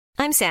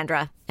I'm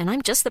Sandra, and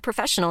I'm just the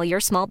professional your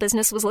small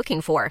business was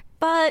looking for.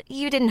 But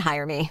you didn't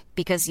hire me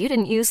because you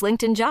didn't use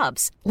LinkedIn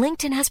Jobs.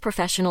 LinkedIn has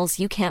professionals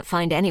you can't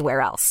find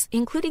anywhere else,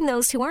 including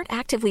those who aren't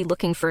actively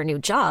looking for a new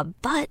job,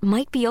 but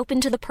might be open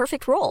to the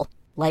perfect role,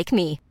 like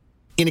me.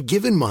 In a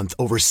given month,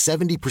 over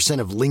 70%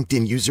 of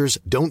LinkedIn users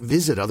don't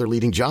visit other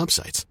leading job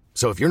sites.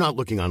 So if you're not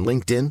looking on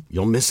LinkedIn,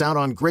 you'll miss out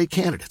on great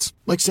candidates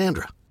like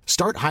Sandra.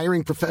 Start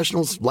hiring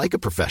professionals like a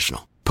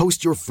professional.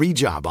 Post your free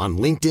job on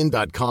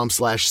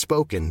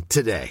linkedin.com/spoken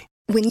today.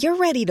 When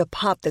you're ready to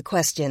pop the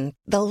question,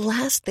 the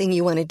last thing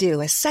you want to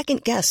do is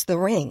second-guess the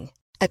ring.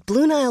 At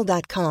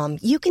BlueNile.com,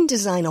 you can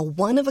design a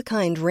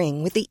one-of-a-kind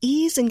ring with the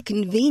ease and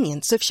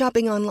convenience of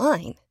shopping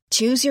online.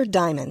 Choose your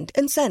diamond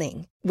and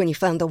setting. When you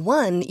find the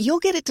one,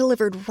 you'll get it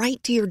delivered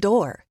right to your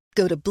door.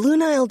 Go to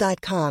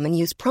BlueNile.com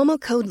and use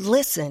promo code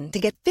LISTEN to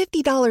get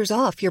 $50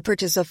 off your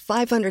purchase of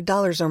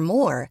 $500 or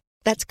more.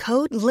 That's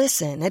code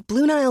LISTEN at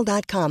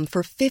BlueNile.com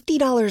for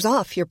 $50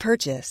 off your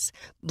purchase.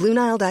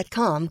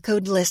 BlueNile.com,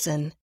 code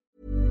LISTEN.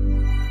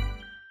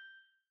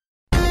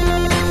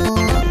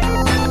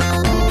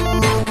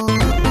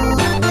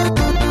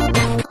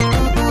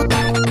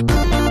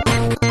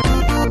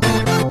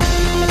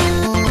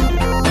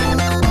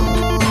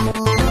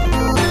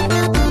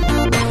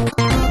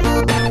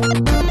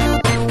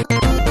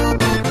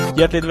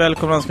 Hjärtligt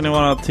välkomna ska ni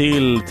vara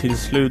till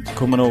slut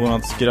kommer någon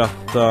att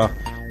skratta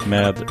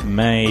med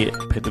mig,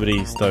 Peter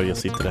Bristad. Jag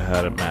sitter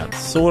här med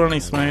Soran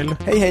Ismail.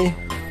 Hej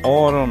hej.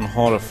 Aron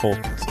har fått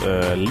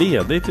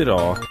ledigt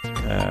idag.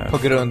 På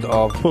grund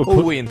av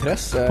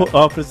ointresse.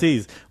 Ja,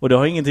 precis. Och det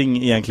har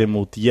ingenting egentligen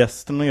mot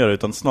gästen att göra,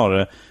 utan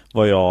snarare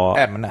vad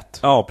jag... Ämnet.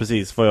 Ja,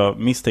 precis. Vad jag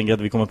misstänker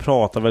att vi kommer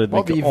prata väldigt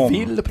mycket om. Vad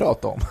vi vill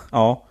prata om.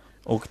 Ja,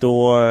 och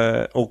då...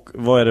 Och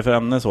vad är det för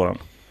ämne, Soran?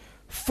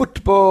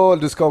 Fotboll.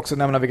 Du ska också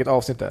nämna vilket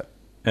avsnitt det är.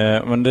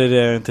 Men det är det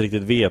jag inte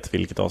riktigt vet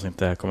vilket avsnitt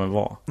det här kommer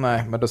vara.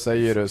 Nej, men då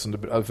säger du som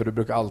du, för du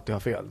brukar alltid ha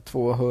fel.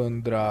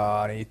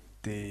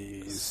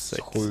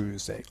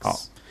 297,6. Ja,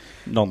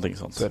 någonting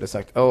sånt. Så är det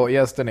sagt. Och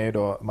gästen är ju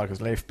då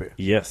Marcus Leifby.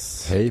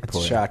 Yes. Hej på ett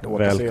kärt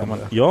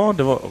återseende. Ja,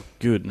 det var...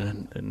 Gud,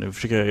 nu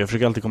försöker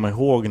jag alltid komma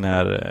ihåg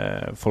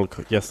när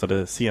folk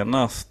gästade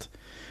senast.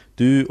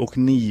 Du och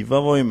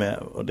Niva var ju med,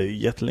 och det är ju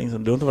jättelänge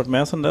sedan. Du har inte varit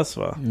med sedan dess,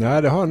 va?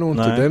 Nej, det har jag nog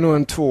inte. Det är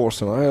nog 2 år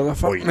sedan i alla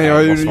fall. Oj, men jag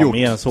har ju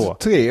gjort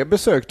 3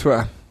 besök, tror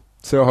jag.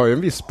 Så jag har ju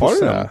en viss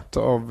procent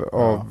av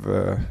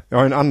jag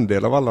har en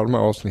andel av alla de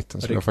här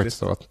avsnitten som jag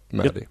faktiskt har varit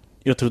med i.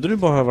 Jag trodde du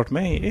bara har varit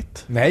med i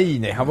ett.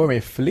 Nej, han var med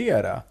i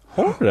flera.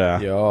 Har du det?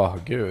 Ja,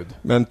 gud.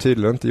 Men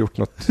tydligen inte gjort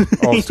något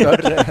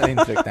större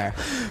intryck, nej.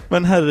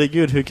 Men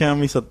herregud, hur kan jag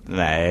missa...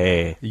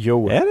 Nej.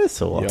 Jo. Är det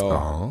så?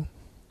 Ja.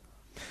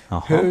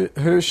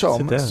 Hur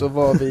som så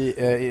var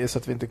vi så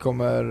att vi inte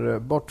kommer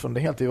bort från det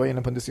helt. Vi var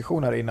inne på en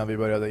diskussion här innan vi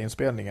började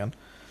inspelningen.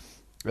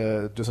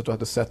 Du sa att du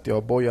hade sett jag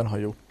och Bojan har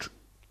gjort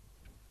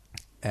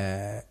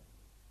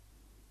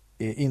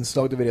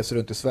inslag där vi reser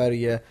runt i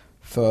Sverige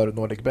för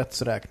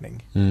NordicBets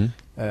räkning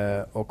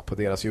och på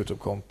deras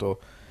YouTube-konto.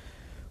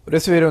 Och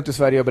reser vi runt i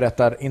Sverige och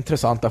berättar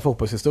intressanta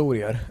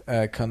fotbollshistorier.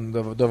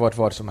 Det har varit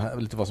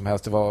lite vad som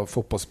helst. Det var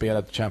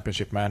fotbollsspelare,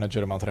 Championship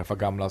Manager, och man träffar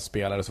gamla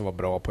spelare som var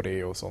bra på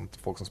det och sånt,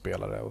 folk som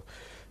spelade. Och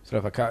så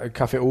träffade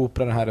Café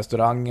Opera, den här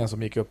restaurangen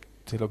som gick upp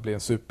till att bli en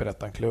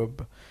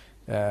superettan-klubb.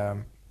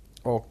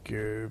 Och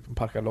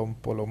Parca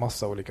Lompol och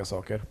massa olika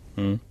saker.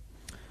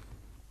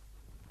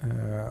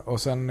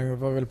 Och sen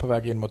var vi väl på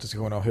väg in mot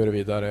diskussionen om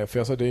huruvida, för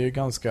jag sa det är ju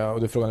ganska,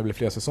 och du frågade om det blir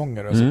fler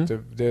säsonger, så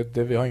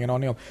det vi har ingen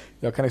aning om.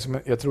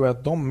 Jag tror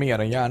att de mer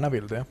än gärna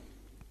vill det,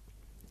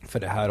 för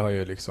det här har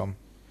ju liksom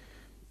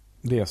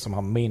det som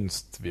har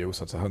minst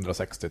views, alltså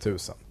 160 000.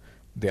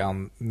 Det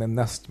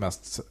näst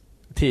mest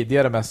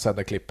tidigare mest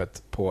sedda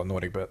klippet på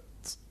NordicBets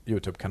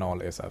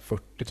YouTube-kanal är så här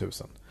 40 000.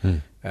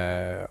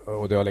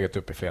 Och det har legat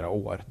upp i flera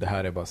år. Det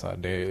här är bara så här,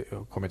 det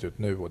har kommit ut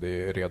nu och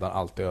det är redan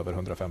alltid över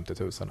 150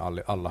 000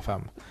 alla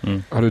 5.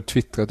 Har du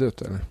twittrat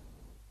ut eller?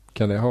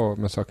 Kan det ha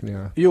med saken att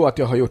göra? Jo, att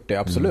jag har gjort det,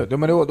 absolut. Ja,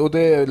 men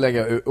det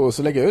lägger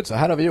jag ut så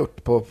här har vi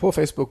gjort på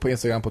Facebook, på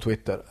Instagram, på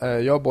Twitter.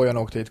 Jag och Bojan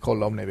åkte hit,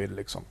 kolla om ni vill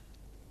liksom.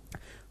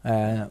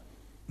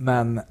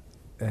 Men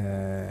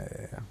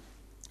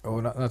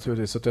och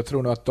naturligtvis, så jag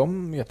tror nog att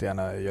de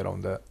jättegärna gör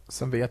om det.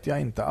 Sen vet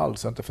jag inte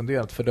alls, jag har inte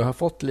funderat, för det har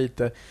fått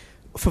lite,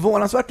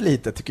 förvånansvärt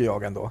lite tycker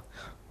jag ändå.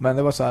 Men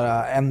det var så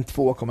här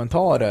 1-2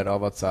 kommentarer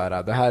av att så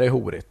här, det här är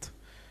horigt.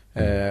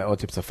 Och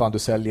typ så, fan du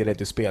säljer det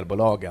till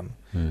spelbolagen.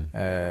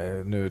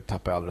 Nu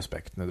tappar jag all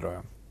respekt, nu drar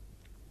jag.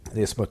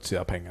 Det är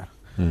smutsiga pengar.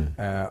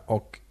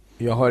 Och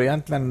jag har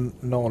egentligen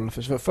noll.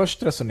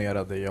 Först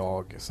resonerade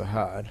jag så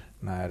här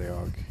när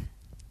jag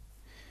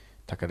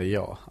tackade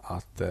ja,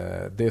 att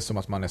det är som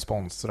att man är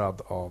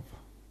sponsrad av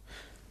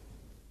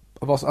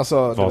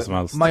alltså, vad som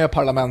helst. Man gör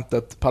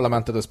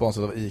parlamentet är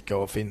sponsrad av ICA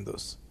och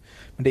Findus.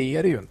 Men det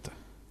är det ju inte.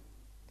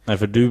 Nej,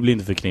 för du blir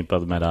inte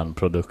förknippad med den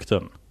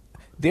produkten.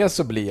 Dels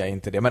så blir jag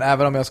inte det, men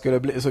även om jag skulle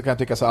bli, så kan jag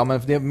tycka så, ja,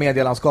 men det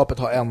medielandskapet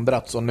har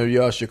ändrats och nu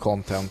görs ju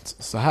content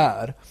så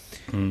här.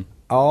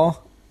 Ja,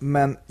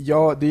 men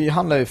det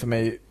handlar ju för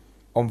mig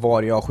om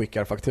var jag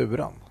skickar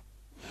fakturan.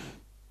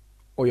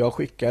 och jag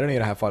skickar den i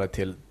det här fallet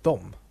till dem.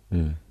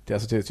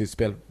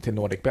 Till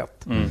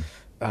NordicBet.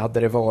 Hade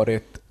det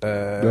varit...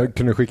 Jag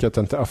kunde skicka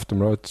den till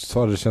Aftonbladet så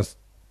hade det känts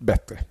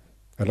bättre.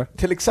 Eller?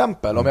 Till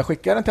exempel, om jag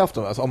skickar den till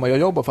Aftonbladet, alltså om jag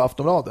jobbar för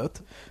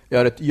Aftonbladet,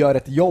 gör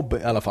ett jobb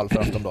i alla fall för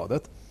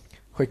Aftonbladet,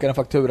 skickar en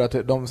faktura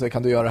till dem och säger,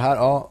 kan du göra det här?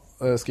 Ja,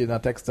 skriv den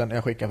här texten,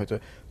 jag skickar en faktura.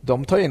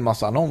 De tar in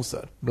massa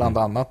annonser, bland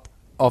annat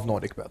av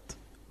NordicBet.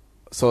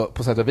 Så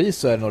på sätt och vis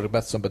så är det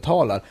NordicBet som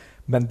betalar,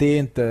 men det är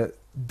inte...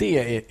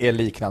 Det är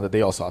liknande det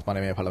jag sa, att man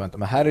är med i parlamentet.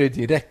 Men här är det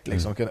direkt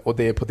liksom, och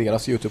det är på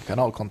deras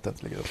YouTube-kanal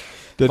content ligger upp.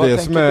 Det är det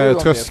som är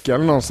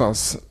tröskeln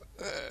någonstans.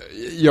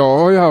 Jag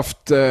har ju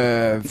haft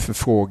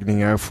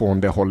förfrågningar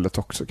från det hållet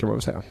också, kan man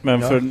väl säga.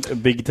 Men för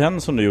Big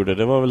Ten som du gjorde,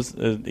 det var väl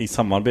i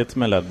samarbete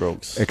med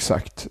Ladbrokes?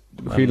 Exakt.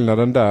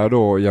 Skillnaden där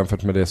då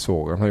jämfört med det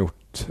Soran har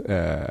gjort...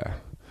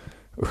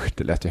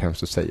 det lät ju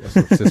hemskt att säga. Så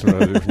det som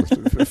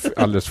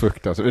alldeles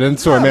fruktansvärt. Det är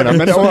inte så jag menar.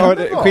 Men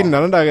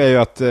skillnaden där är ju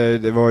att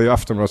det var ju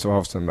Aftonbladet som var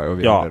avsändare. Och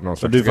vi hade någon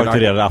och du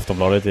fakturerade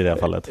Aftonbladet i det här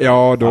fallet.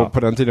 Ja, på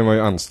den tiden var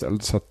jag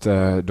anställd. Så att,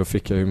 då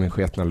fick jag ju min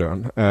sketna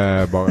lön.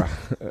 Bara.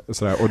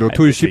 Sådär. Och då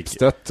tog ju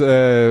Schibsted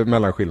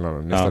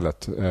mellanskillnaden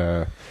istället.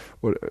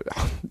 Och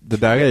det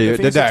där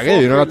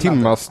är ju några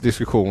timmars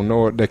diskussion.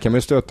 Och det kan man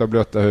ju stöta och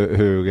blöta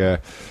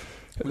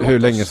hur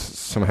länge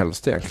som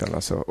helst egentligen.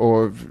 Alltså.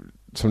 Och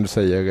som du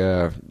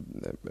säger,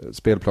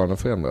 spelplanen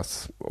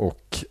förändras.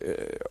 Och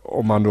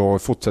om man då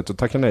fortsätter att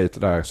tacka nej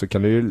till det här, så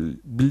kan det ju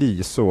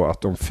bli så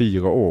att om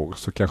 4 år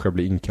så kanske jag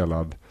blir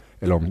inkallad,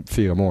 eller om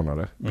 4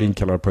 månader, blir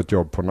inkallad på ett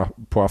jobb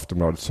på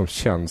Aftonbladet som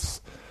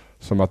känns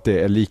som att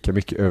det är lika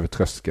mycket över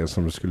tröskeln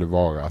som det skulle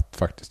vara att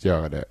faktiskt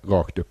göra det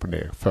rakt upp och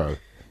ner för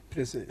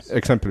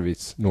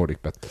exempelvis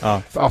NordicBet.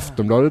 Ja. För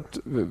Aftonbladet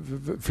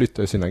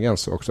flyttar ju sina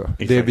gränser också.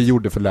 Exakt. Det vi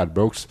gjorde för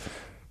Ladbrokes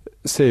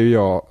ser ju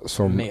jag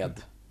som...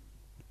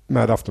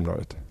 Med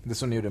Aftonbladet. Det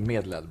som ni gjorde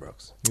med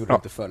Ladbrokes. Ni gjorde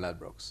inte för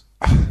Ladbrokes.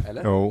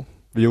 Eller? Jo,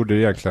 vi gjorde det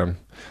egentligen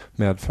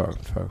med.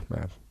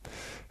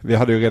 Vi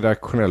hade ju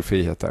redaktionell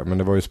frihet där, men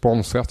det var ju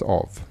sponsrat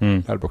av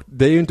Ladbrokes.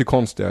 Det är ju inte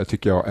konstigare,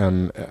 tycker jag,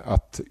 än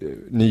att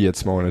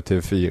Nyhetsmorgon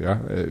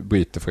TV4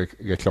 bryter för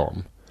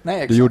reklam. Nej,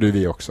 exakt. Det gjorde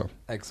vi också.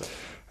 Exakt.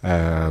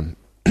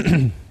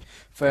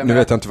 Nu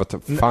vet jag inte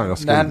vad fan jag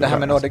ska. Det här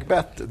med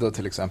NordicBet då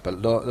till exempel,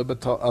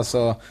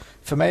 alltså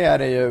för mig är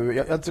det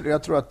ju,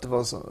 jag tror att det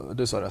var så,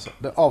 du sa det så,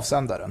 det är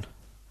avsändaren.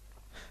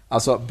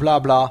 Alltså bla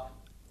bla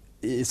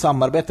i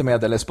samarbete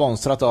med eller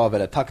sponsrat av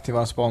eller tack till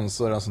vår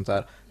sponsor och sånt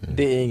där.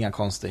 Det är inga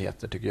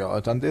konstigheter tycker jag,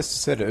 utan det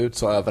ser ut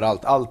så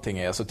överallt. Allting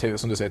är alltså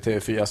som du säger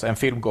TV4, alltså en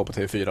film går på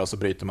TV4 och så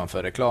bryter man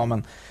för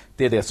reklamen.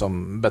 Det är det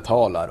som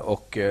betalar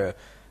och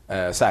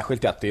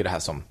särskilt att det är det här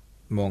som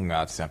många,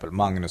 till exempel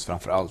Magnus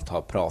framförallt,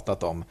 har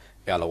pratat om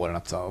i alla åren,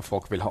 att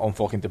om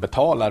folk inte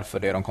betalar för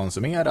det de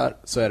konsumerar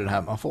så är det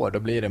här man får, då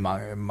blir det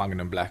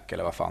Magnum Black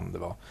eller vad fan det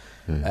var.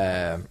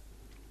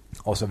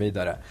 Och så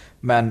vidare.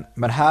 Men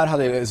här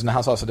hade, när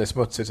han sa så det är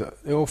smutsigt, så,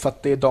 jo, för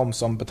att det är de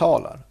som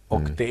betalar.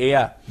 Och det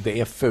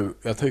är fult.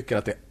 Jag tycker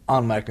att det är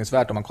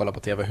anmärkningsvärt om man kollar på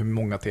tv hur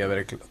många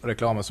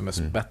tv-reklamer som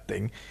är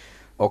betting.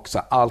 Och så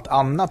allt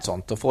annat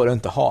sånt, då får du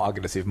inte ha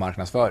aggressiv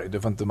marknadsföring.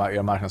 Du får inte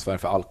göra marknadsföring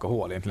för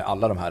alkohol. Egentligen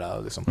alla de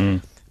här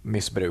liksom,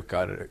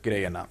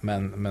 missbrukargrejerna.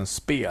 Men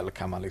spel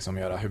kan man liksom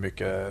göra hur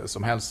mycket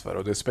som helst för.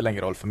 Och det spelar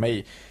ingen roll för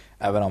mig,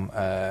 även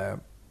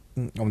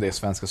om det är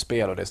Svenska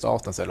Spel och det är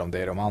statens eller om det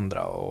är de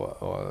andra.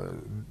 Och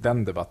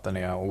den debatten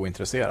är jag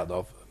ointresserad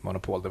av,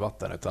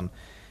 monopoldebatten. Utan,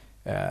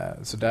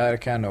 så där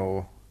kan jag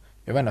nog...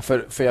 Jag vet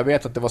inte, för jag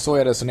vet att det var så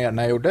jag resonerade.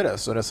 När jag gjorde det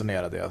så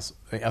resonerade jag.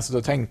 Alltså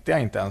då tänkte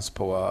jag inte ens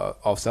på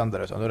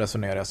avsändare, utan då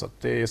resonerade jag så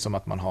att det är som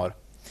att man har...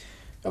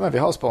 Ja, men vi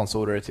har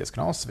sponsorer i TS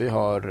Knas. Vi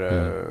har...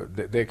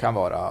 Det kan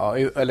vara...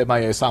 Eller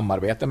man gör ju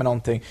samarbete med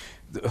någonting.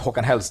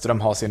 Håkan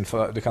Hellström har sin...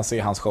 Du kan se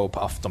hans show på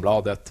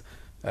Aftonbladet.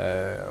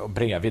 Och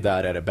bredvid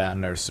där är det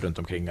banners runt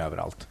omkring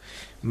överallt.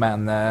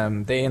 Men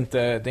det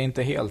är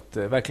inte helt...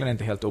 Verkligen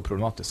inte helt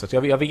oproblematiskt. Så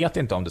jag vet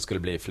inte om det skulle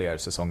bli fler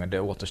säsonger. Det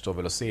återstår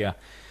väl att se...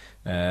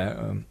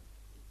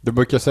 Du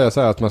brukar säga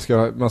så här att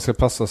man ska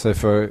passa sig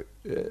för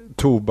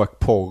tobak,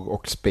 porr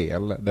och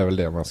spel. Det är väl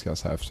det man ska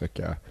så här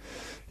försöka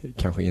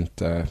kanske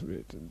inte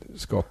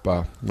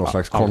skapa någon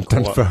slags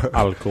content för.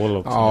 Alkohol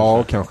också.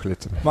 Ja, kanske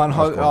lite.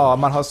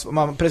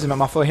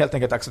 Man får helt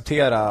enkelt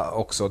acceptera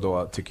också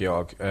då, tycker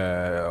jag,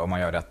 om man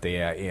gör att det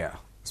är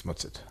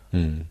smutsigt.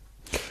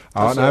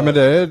 Ja, nej, men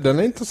den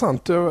är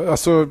intressant.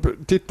 Alltså,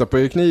 titta på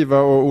Erik Niva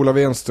och Ola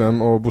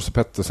Wenström och Bosse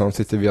Pettersson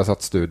sitter via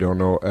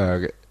Satt-studion och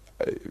är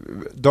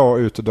dag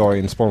ut och dag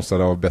in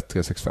sponsrade av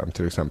Bet365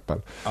 till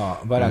exempel. Ja,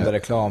 varenda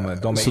reklam,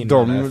 de är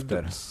inne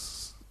efter.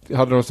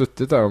 Hade de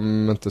suttit där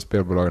om inte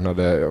spelbolagen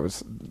hade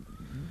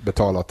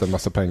betalat en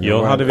massa pengar?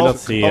 Jag hade velat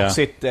se... Och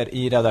sitter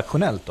i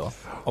redaktionellt då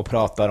och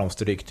pratar om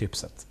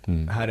stryktipset.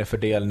 Här är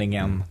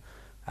fördelningen.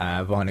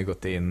 Vad har ni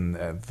gått in?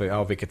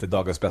 Vilket är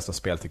dagens bästa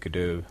spel tycker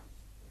du?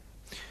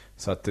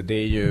 Så att det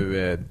är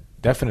ju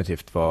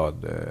definitivt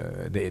vad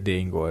det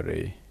ingår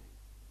i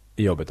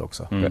jobbet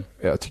också.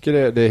 Jag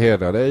tycker det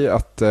hedrar dig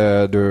att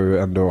du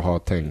ändå har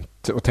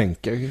tänkt och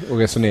tänker och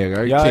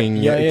resonerar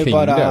kring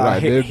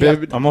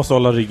det. Man måste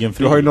hålla ryggen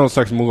fri. Du har ju någon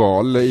slags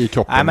moral i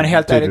kroppen. Nej, men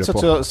helt ärligt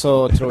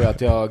så tror jag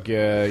att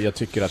jag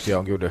tycker att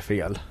jag gjorde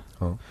fel.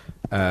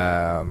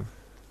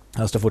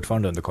 Jag står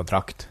fortfarande under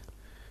kontrakt.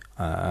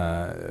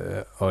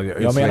 Och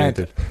jag menar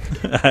inte.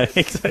 Nej,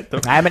 exakt.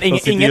 Nej, men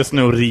ingen just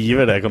nu och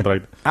river det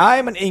kontraktet.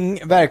 Nej, men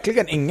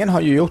verkligen ingen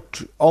har ju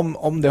gjort,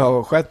 om det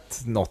har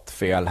skett något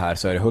fel här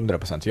så är det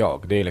 100%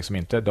 jag. Det är liksom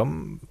inte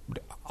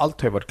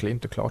allt har ju varit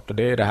klint och klart, och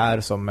det är det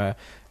här som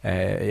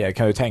jag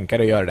kan ju tänka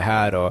dig att göra det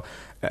här,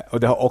 och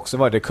det har också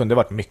varit, det kunde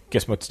varit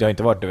mycket smuts. Det har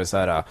inte varit det så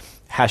här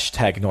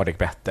hashtag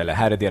NordicBet eller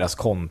här är deras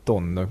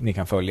konton ni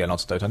kan följa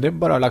något sånt, utan det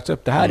bara har lagts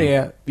upp. Det här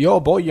är jag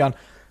och Bojan,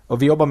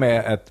 och vi jobbar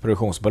med ett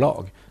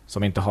produktionsbolag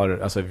som inte har,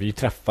 alltså vi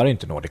träffar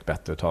inte NordicBet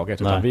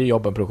överhuvudtaget, utan vi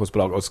jobbar med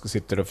produktionsbolag och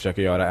sitter och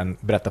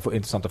försöker berätta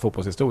intressanta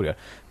fotbollshistorier.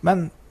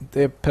 Men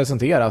det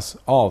presenteras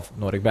av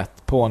NordicBet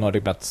på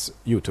NordicBets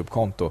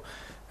YouTube-konto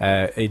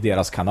i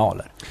deras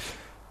kanaler.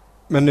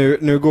 Men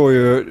nu går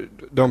ju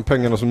de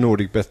pengarna som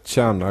NordicBet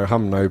tjänar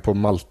hamnar ju på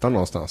Malta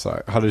någonstans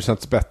här. Hade det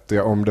känts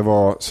bättre om det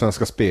var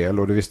Svenska Spel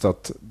och du visste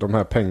att de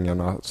här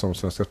pengarna som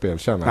Svenska Spel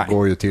tjänar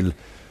går ju till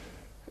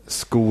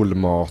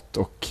skolmat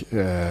och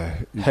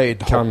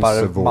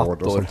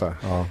cancervård och sånt där.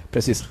 Ja.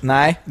 Precis.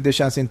 Nej, det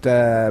känns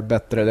inte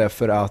bättre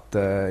därför att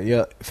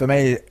för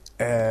mig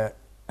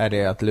är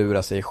det att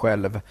lura sig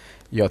själv.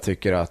 Jag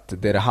tycker att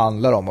det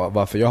handlar om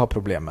varför jag har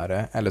problem med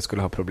det, eller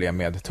skulle ha problem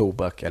med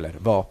tobak eller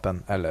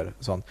vapen eller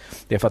sånt,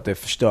 det är för att det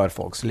förstör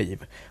folks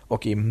liv,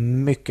 och i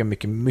mycket,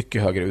 mycket,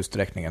 mycket högre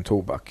utsträckning än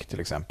tobak till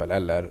exempel,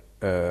 eller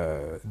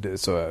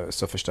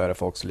så förstör det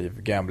folks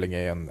liv. Gambling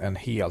är en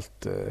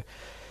helt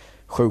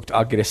sjukt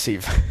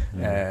aggressiv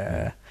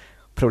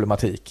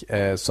problematik,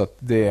 så att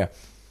det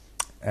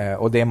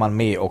och det är man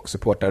med och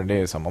supportar. Det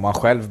är som om man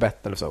själv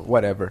bettar eller så,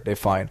 whatever, det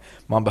är fine.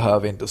 Man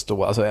behöver inte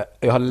stå, alltså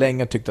jag har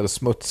länge tyckt att det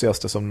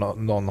smutsigaste som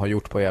någon har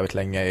gjort på jävligt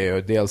länge är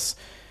ju dels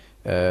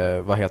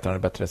vad heter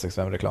den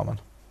Bet365-reklamen?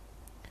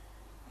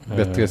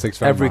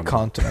 Bet365 Every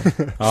Continent.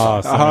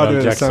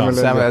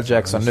 Samuel L.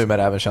 Jackson,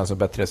 numera även känns som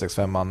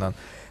Bet365-mannen.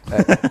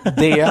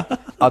 Det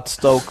att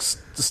Stokes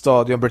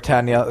Stadion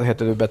Britannia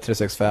heter det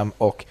Bet365,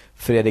 och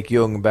Fredrik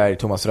Ljungberg,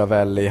 Thomas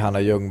Ravelli, Hanna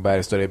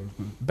Ljungberg står i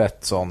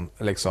Betsson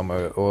liksom,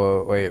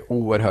 och är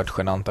oerhört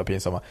genanta och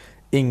pinsamma.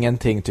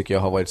 Ingenting tycker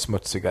jag har varit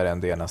smutsigare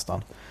än det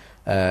nästan.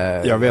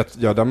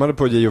 Jag dammade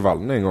på Gio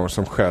Wallner en gång,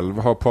 som själv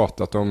har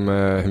pratat om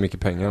hur mycket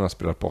pengar han har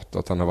spelat bort,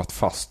 att han har varit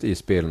fast i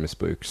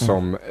spelmissbruk,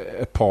 som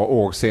ett par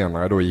år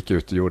senare då gick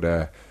ut och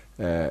gjorde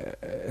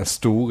en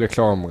stor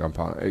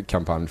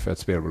reklamkampanj för ett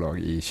spelbolag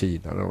i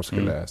Kina när de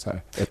skulle så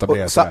här,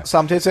 etablera sig.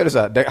 Samtidigt så är det så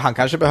här, han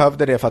kanske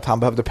behövde det för att han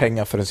behövde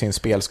pengar för sin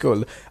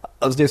spelskuld.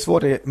 Alltså det är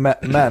svårt,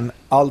 men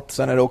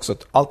sen är det också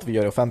att allt vi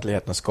gör i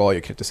offentligheten ska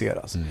ju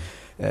kritiseras.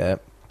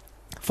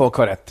 Folk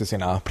har rätt till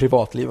sina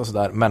privatliv och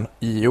sådär, men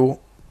IO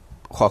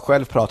har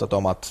själv pratat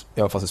om att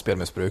jag har fast ett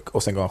spelmissbruk,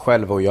 och sen går han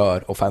själv och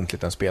gör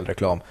offentligt en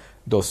spelreklam.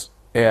 Då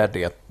är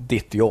det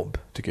ditt jobb,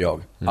 tycker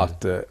jag,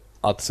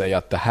 att säga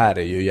att det här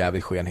är ju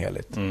jävligt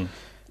skenheligt.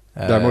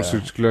 Däremot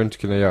skulle jag inte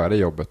kunna göra det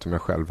jobbet om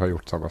jag själv har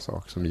gjort samma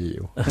sak som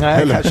Gio.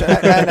 Nej,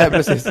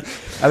 precis.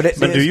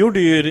 Men du gjorde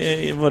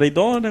ju, var det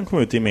idag den kom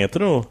ut i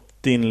Metro,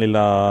 din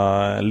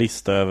lilla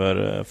lista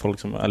över folk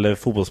som, eller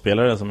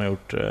fotbollsspelare som har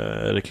gjort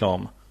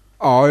reklam?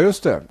 Ja,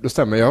 just det. Det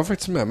stämmer. Jag har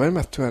faktiskt med mig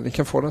Metro här. Ni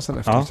kan få den sen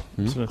efter. Ja,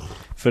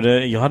 för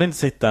jag hade inte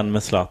sett den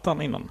med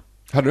Zlatan innan.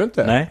 Hade du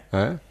inte?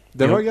 Nej.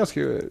 Det var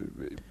ganska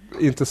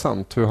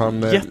intressant hur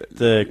han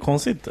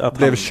jättekonstigt att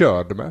blev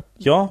körd med.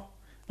 Ja,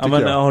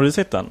 men har du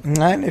sett den?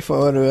 Nej, ni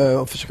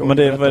får försöka. Men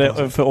det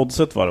var för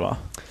oddset var det, va?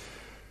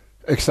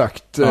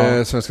 Exakt,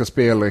 Svenska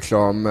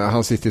Spelreklam.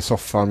 Han sitter i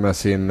soffan med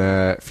sin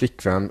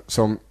flickvän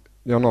som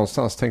jag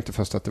någonstans tänkte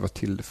först att det var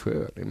Tilde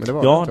Fröling, men det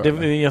var inte.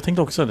 Jag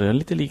tänkte också det är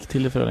lite likt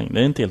Tilde Fröling. Det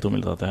är inte helt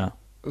omöjligt att det är.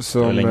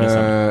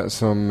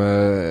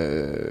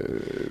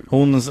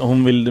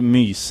 Hon vill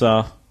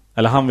mysa,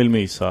 eller han vill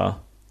mysa,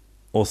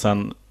 och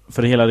sen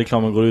för hela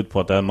reklamen går ut på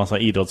att det är en massa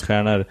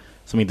idrottsstjärnor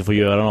som inte får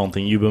göra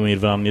någonting. Ljubomir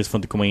Vranjes får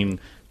inte komma in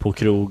på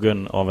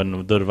krogen av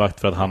en dörrvakt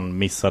för att han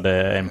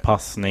missade en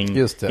passning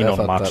i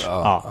någon match.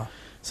 Ja.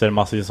 Så är det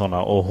massor av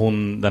sådana. Och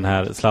den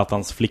här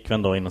Zlatans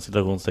flickvän då, inom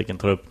situationstecken,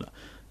 tar upp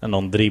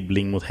någon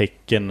dribbling mot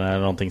Häcken eller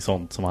någonting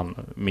sånt som han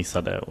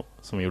missade och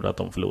som gjorde att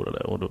de förlorade.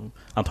 Och då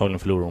antagligen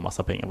förlorade de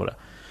massa pengar på det.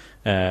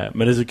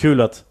 Men det är så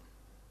kul att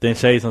det är en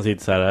tjej som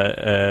sitter så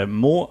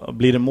här,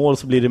 blir det mål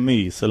så blir det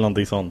mys eller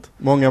någonting sånt.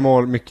 Många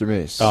mål, mycket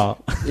mys. Ja.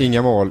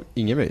 Inga mål,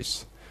 inga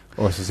mys.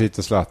 Och så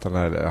sitter Zlatan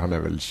där, han är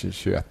väl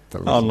 21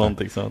 eller ja,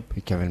 någonting sånt.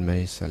 Vi kan väl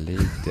mysa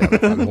lite i alla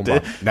fall. Hon bara,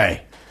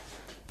 nej.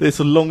 Det är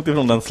så långt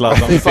ifrån den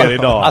Zlatan vi ser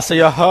idag. Alltså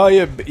jag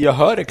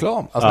hör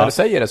reklam. Alltså när du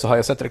säger det så har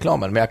jag sett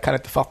reklamen, men jag kan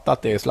inte fatta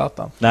att det är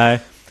Zlatan. Nej.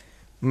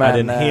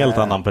 Men det är en helt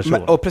annan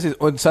person. Och precis,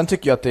 och sen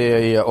tycker jag att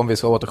det är, om vi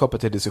ska återkoppla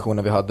till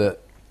diskussionen vi hade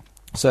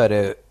så är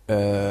det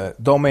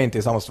de är inte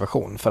i samma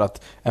situation, för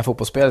att en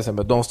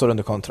fotbollsspelare, de står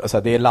under kontroll,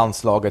 alltså det är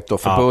landslaget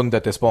och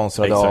förbundet är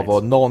sponsrade av,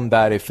 och någon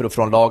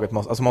därifrån laget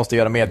måste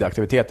göra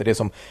medieaktiviteter. Det är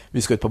som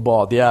vi ska ut på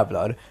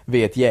badjävlar,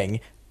 vi är ett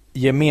gäng,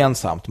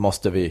 gemensamt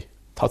måste vi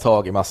ta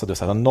tag i massa,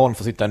 så någon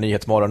får sitta i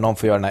Nyhetsmorgon, någon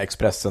får göra den här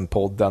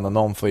Expressen-podden, och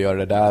någon får göra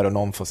det där, och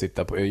någon får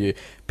sitta på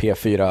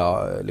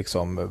P4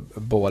 liksom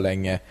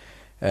Borlänge,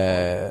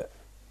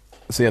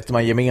 så att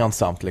man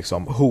gemensamt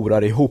liksom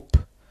horar ihop,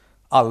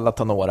 alla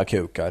tar några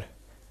kukar,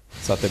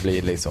 så att det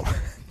blir liksom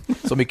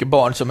så mycket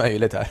barn som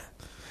möjligt här.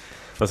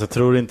 Fast jag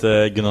tror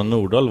inte Gunnar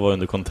Nordahl var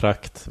under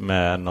kontrakt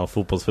med någon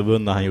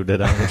fotbollsförbund när han gjorde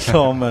den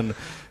reklamen.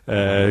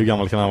 Hur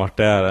gammal kan han ha varit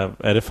där?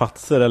 Är det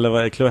Fatser eller vad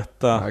är det?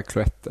 Cloetta? Ja,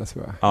 Cloetta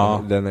tror jag.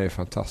 Ja. Den är ju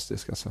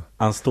fantastisk alltså.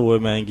 Han står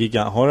med en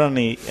gigant.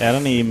 Är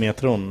han i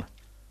metron?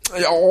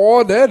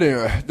 Ja, det är det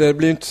ju. Det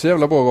blir inte så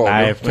jävla bra radio.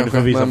 Nej, men kanske,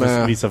 du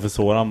får visa för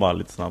Soran bara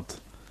lite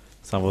snabbt.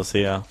 Så han får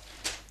se.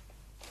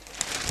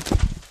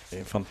 Det är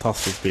en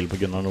fantastisk bild på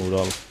Gunnar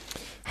Nordahl.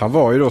 Han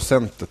var ju då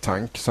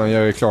centertank, så han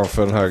gör reklam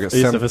för den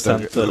här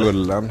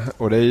centerrullen.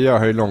 Och det gör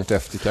han ju långt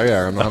efter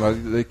karriären. Och han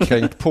har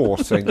kränkt på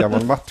sig en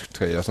gammal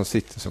matchtröja som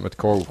sitter som ett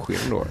korvskinn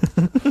då.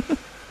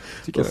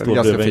 Tycker den är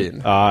ganska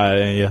fin. Ja,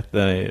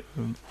 den är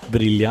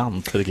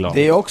briljant reklam.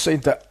 Det är också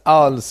inte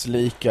alls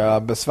lika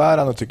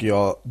besvärande tycker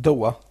jag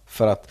då,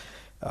 för att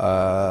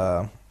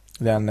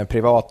den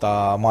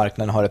privata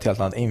marknaden har ett helt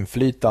annat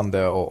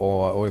inflytande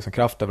och liksom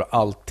kraft över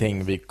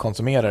allting vi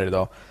konsumerar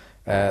idag.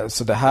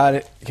 Så det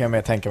här kan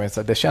jag tänka mig,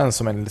 det känns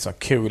som en liksom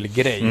kul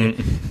grej.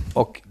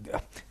 Och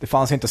det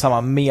fanns inte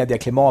samma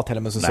medieklimat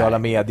heller med sociala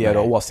medier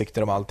och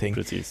åsikter om allting.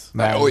 Precis.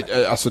 Men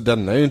alltså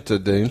den är ju inte,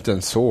 det är ju inte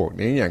en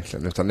sågning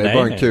egentligen, utan det är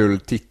bara en kul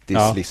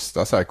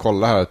tittislista så här,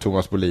 kolla här,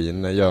 Thomas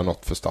Bolin gör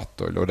något för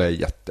Statoil och det är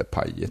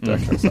jättepajigt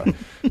verkligen så här.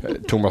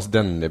 Thomas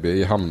Denneby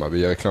i Hammarby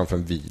gör reklam för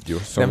en video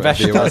som den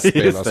värsta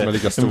VHS-spelare som är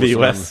lika stor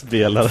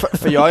VHS-spelare.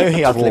 För jag är ju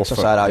helt liksom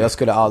så här, jag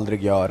skulle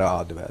aldrig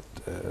göra, du vet,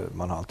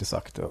 man har alltid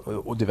sagt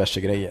och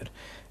diverse grejer.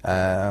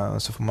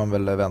 Så får man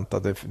väl vänta.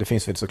 Det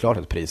finns väl såklart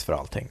ett pris för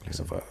allting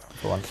liksom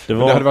det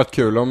hade varit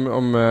kul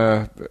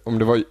om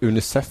det var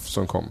Unicef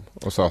som kom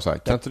och sa så här,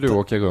 kan inte du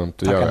åka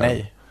runt och göra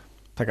nej.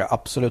 Tackar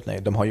absolut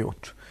nej, de har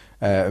gjort.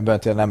 Jag behöver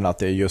inte nämna att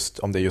det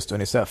är just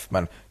Unicef,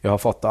 men jag har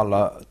fått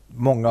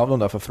många av de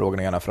där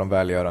förfrågningarna från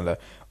välgörande,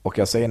 och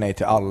jag säger nej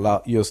till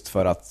alla just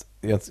för att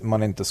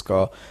man inte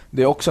ska.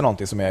 Det är också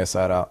någonting som jag är så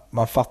här,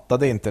 man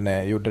fattade inte när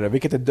jag gjorde det,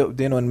 vilket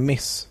det är nog en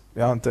miss.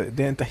 Det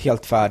är inte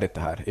helt färdigt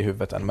det här i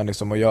huvudet än, men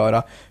liksom att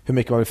göra hur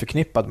mycket man vill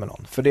förknippad med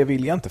någon. För det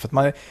vill jag inte.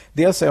 För att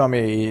dels är man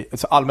med i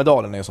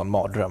Almedalen är en sån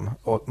mardröm,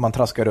 och man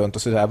traskar runt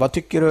och säger, vad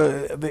tycker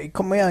du?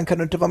 Kom igen, kan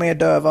du inte vara med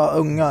döva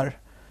ungar?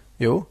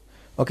 Jo.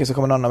 Okej, så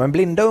kommer någon annan. Men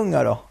blinda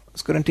ungar då?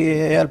 Ska du inte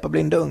hjälpa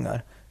blinda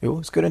ungar?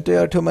 Jo. Ska du inte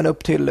göra tummen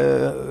upp till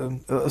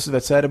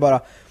så är det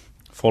bara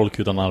folk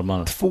utan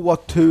armar.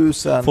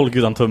 2000. Folk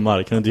utan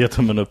tummar, kan du inte ge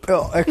tummen upp?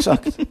 Ja,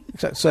 exakt.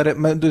 Så är det,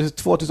 men du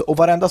 2000, och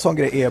varenda sån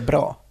grej är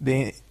bra.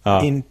 Det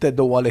är inte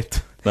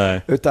dåligt.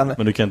 Nej, utan,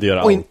 men du kan inte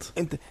göra allt.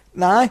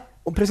 Nej,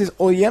 och precis.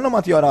 Och genom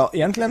att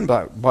egentligen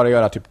bara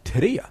göra typ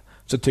 3,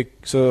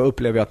 så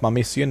upplever jag att man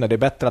missgynnar. Det är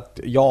bättre att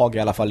jag, i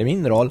alla fall i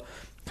min roll,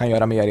 kan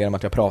göra mer genom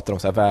att jag pratar om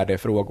så här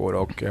värdefrågor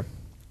och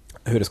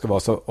hur det ska vara,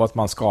 så, och att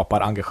man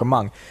skapar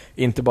engagemang.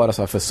 Inte bara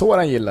så här, för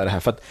Soran gillar det här.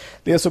 För att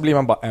dels så blir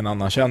man bara en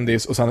annan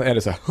kändis, och sen är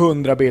det så här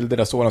 100 bilder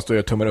där Soran står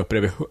och tummar upp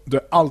bredvid. Du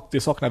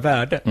alltid saknar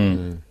värde.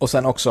 Och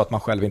sen också att man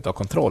själv inte har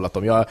kontroll. Att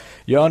om jag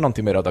gör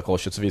någonting med Röda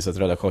Korset, så visar att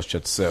Röda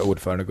Korsets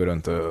ordförande går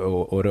runt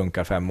och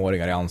runkar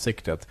 5-åringar i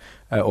ansiktet.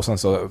 Och sen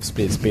så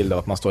sprids bild av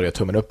att man står och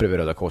tummar upp bredvid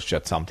Röda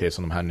Korset samtidigt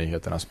som de här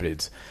nyheterna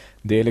sprids.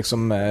 Det är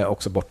liksom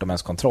också bortom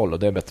ens kontroll, och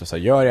det är bättre så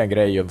här, gör jag en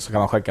grej och så kan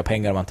man skänka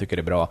pengar om man tycker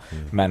det är bra,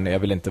 men jag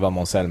vill inte vara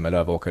Måns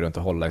Zelmerlöw och åka runt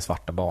och hålla i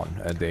svarta barn.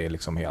 Det är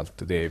liksom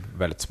det är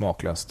väldigt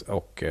smaklöst,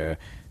 och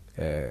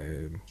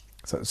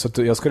så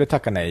jag skulle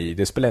tacka nej.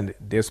 Det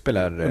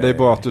spelar det är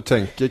bra att du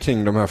tänker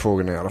kring de här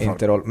frågorna i alla fall.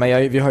 Inte roll,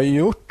 men vi har ju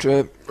gjort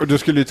och du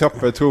skulle ju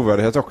tappa i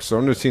trovärdighet också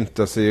om du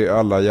syntas i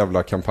alla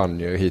jävla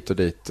kampanjer hit och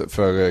dit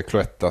för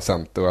Cloetta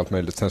Center och allt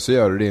möjligt. Sen så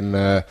gör du din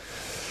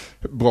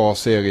bra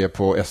serie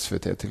på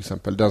SVT till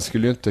exempel. Den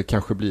skulle ju inte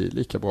kanske bli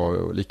lika bra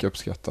och lika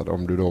uppskattad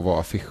om du då var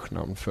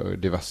affischnamn för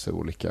diverse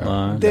olika.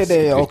 Det är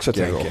det jag också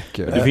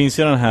tänker. Det finns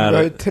ju den här. Vi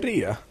har ju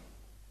 3.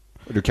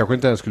 Du kanske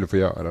inte ens skulle få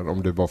göra den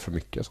om du var för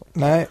mycket så.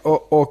 Nej,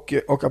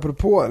 och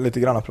apropå lite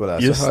grann på det där,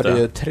 just så hörde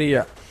ju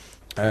 3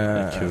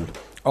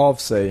 av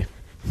sig.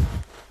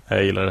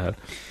 Jag gillar det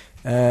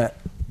här.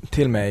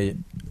 Till mig.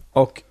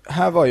 Och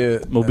här var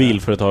ju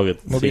mobilföretaget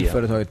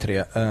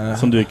 3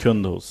 som du är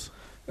kund hos.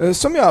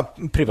 Som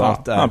jag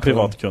privat är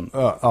privatkund.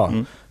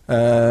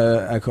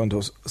 Är kund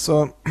hos.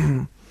 Så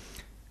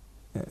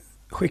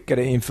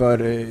skickade inför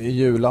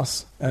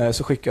julas,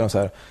 så skickade de så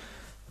här: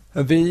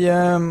 vi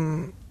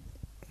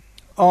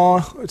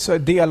så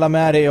dela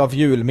med dig av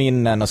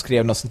julminnen, och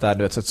skrev något sånt där,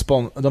 du vet,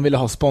 så de ville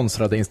ha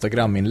sponsrade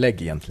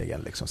Instagram-inlägg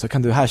egentligen liksom. Så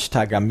kan du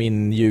hashtagga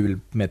min jul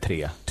med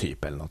 3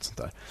 typ eller något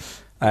sånt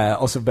där.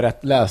 Och så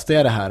läste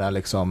jag det här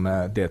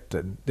liksom,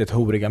 det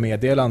horiga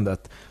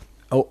meddelandet.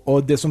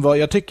 Och det som var,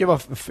 jag tycker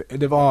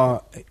det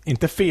var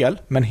inte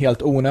fel, men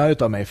helt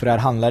onödigt av mig, för det här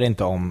handlar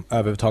inte om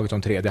överhuvudtaget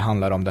om 3, det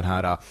handlar om den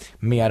här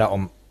mera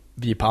om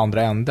vi på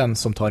andra änden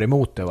som tar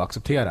emot det och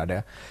accepterar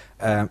det.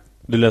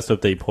 Du läste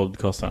upp det i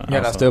podcasten.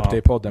 Jag läste upp det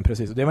i podden,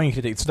 precis. Det var ingen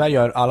kritik. Så där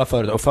gör alla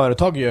företag. Och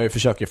företag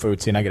försöker få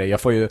ut sina grejer.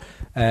 Jag får ju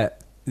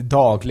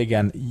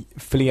dagligen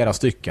flera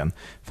stycken.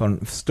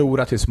 Från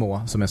stora till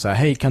små. Som är så här,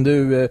 hej, kan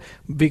du...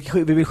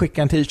 vi vill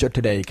skicka en t-shirt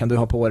till dig. Kan du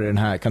ha på dig den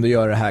här? Kan du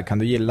göra det här? Kan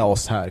du gilla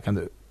oss här? Kan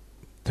du...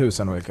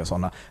 1000 olika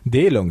sådana.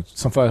 Det är lugnt.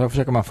 Som företag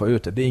försöker man få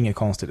ut det. Det är inget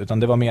konstigt. Utan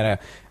det var mer...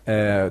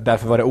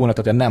 därför var det onödigt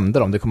att jag nämnde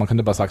dem. Man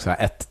kunde bara sagt så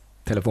här, ett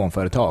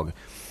telefonföretag.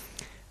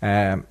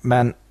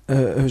 Men...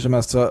 hur som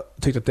helst så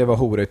tyckte att det var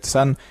horigt.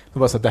 Sen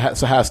var det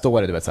så här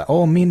står det, du vet, så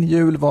här, min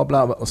jul var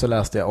bla bla, och så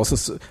läste jag och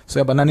så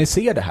jag bara, när ni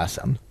ser det här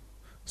sen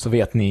så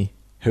vet ni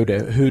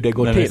hur det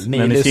går till.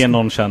 När ni ser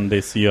någon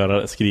kändis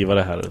skriva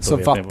det här så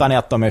fattar ni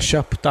att de är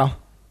köpta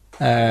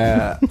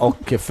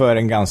och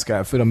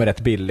för de är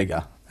rätt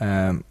billiga.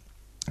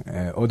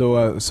 Och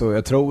då så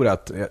jag tror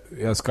att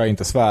jag ska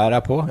inte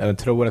svära på. Jag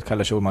tror att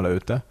Kalle Schulman är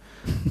ute.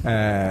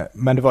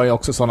 Men det var ju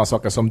också sådana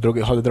saker som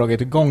hade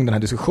dragit igång den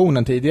här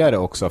diskussionen tidigare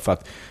också, för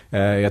att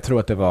jag tror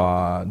att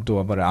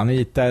då var det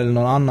Anita eller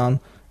någon annan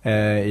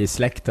i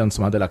släkten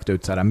som hade lagt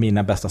ut så här,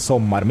 mina bästa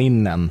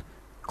sommarminnen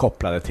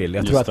kopplade till.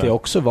 Jag tror att det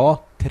också var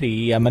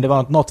 3, men det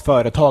var något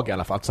företag i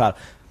alla fall så här.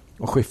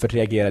 Och Schyffert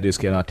reagerade och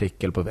skrev en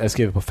artikel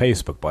skrev på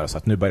Facebook bara, så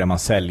att nu börjar man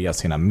sälja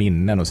sina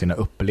minnen och sina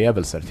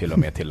upplevelser till och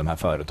med till de här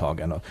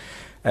företagen.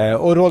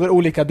 Och råder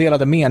olika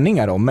delade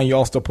meningar om, men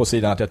jag står på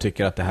sidan att jag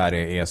tycker att det här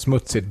är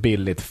smutsigt,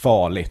 billigt,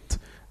 farligt,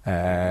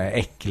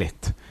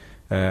 äckligt.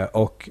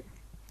 Och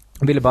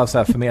ville bara så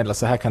här förmedla,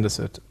 så här kan det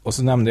se ut. Och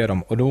så nämnde jag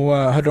dem, och då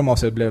hörde de av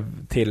sig och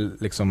blev till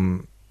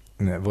liksom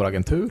vår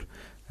agentur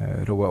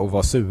och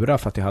var sura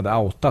för att jag hade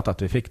outat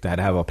att vi fick det här.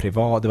 Det här var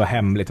privat, det var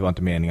hemligt, det var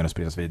inte meningen att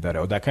spridas vidare.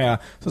 Och där kan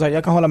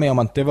jag kan hålla med om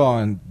att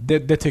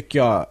det tycker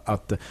jag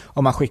att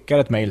om man skickar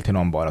ett mejl till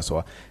någon bara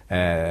så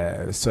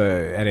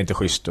är det inte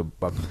schysst att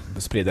bara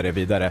sprida det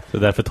vidare. Så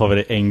därför tar vi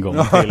det en gång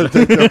till.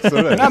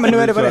 Nej, men nu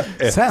är det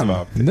bara sen,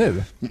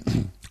 nu.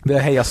 Vi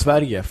har Heja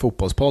Sverige,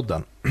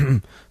 fotbollspodden,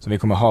 som vi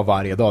kommer ha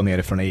varje dag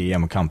nere från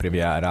EM och Camp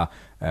Riviera,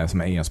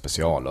 som är en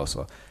special och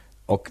så.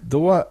 Och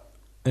då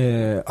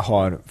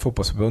har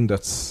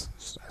fotbollsförbundets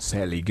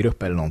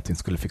säljgrupp eller någonting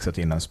skulle fixat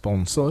in en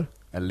sponsor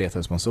eller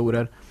leta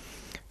sponsorer,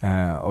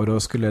 och då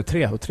skulle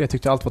 3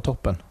 tyckte allt var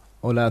toppen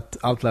och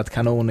allt lät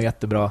kanon och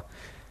jättebra,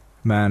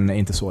 men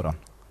inte sådan.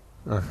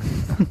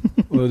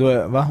 Och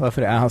då,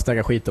 varför det? Han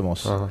snackar skit om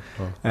oss.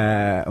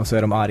 Och så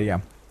är de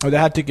arga. Och det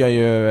här tycker jag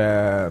ju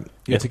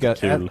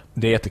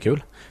det är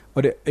jättekul.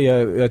 Och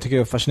jag tycker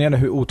det är fascinerande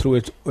hur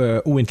otroligt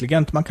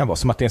ointelligent man kan vara,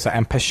 som att det är så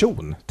en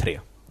person 3.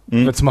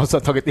 Som har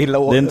tagit illa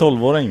det är en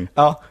 12-åring.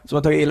 Ja, som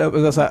har tagit illa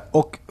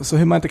och så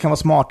hur man inte kan vara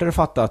smartare och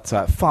fatta att så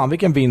här, fan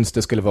vilken vinst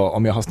det skulle vara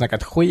om jag har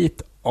snackat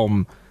skit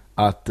om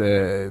att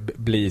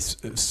bli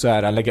så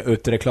här, lägga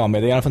ut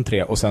reklammeddelanden från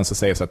 3 och sen så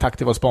säger så här, tack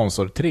till vår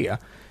sponsor 3.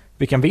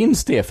 Vilken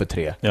vinst det är för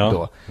 3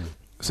 då.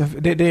 Så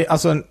det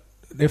alltså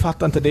det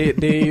fattar inte,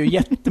 det är ju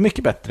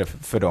jättemycket bättre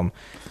för dem.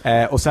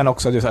 Och sen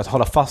också att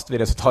hålla fast vid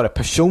det, så tar det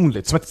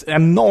personligt som ett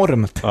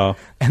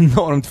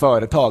enormt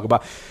företag och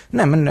bara,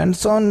 nej men en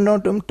sån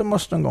dumt de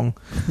måste en gång.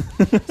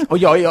 Och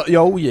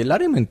jag ogillar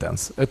det inte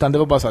ens, utan det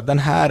var bara så att den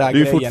här grejen.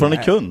 Du är fortfarande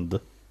kund.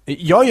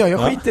 Ja, jag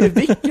skiter i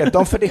vilket.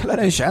 De fördelar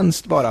en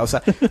tjänst bara och så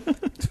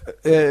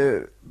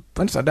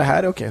det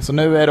här är okej. Så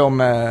nu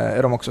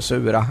är de också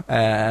sura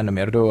ännu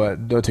mer.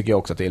 Då tycker jag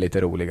också att det är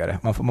lite roligare.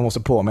 Man måste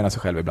påminna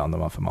sig själv ibland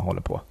om varför man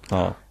håller på.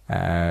 Ja.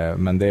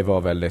 Men det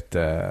var väldigt...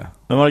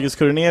 Men Marcus,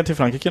 ska du ner till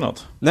Frankrike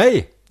något?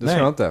 Nej, det ska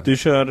jag inte.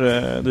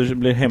 Du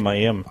blir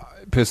hemma-EM.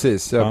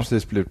 Precis, jag har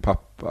precis blivit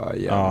pappa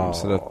igen,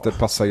 så det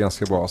passar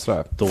ganska bra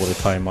sådär.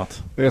 Dåligt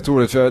tajmat. Rätt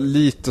roligt, för jag är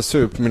lite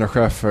sur på mina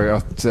chefer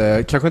att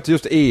kanske inte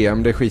just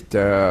EM, det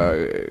skiter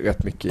jag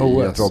rätt mycket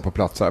i att vara på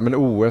plats här. Men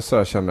OS så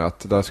jag känner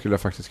att där skulle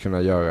jag faktiskt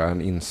kunna göra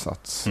en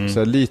insats. Så jag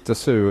är lite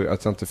sur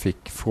att jag inte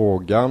fick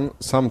frågan,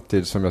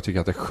 samtidigt som jag tycker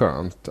att det är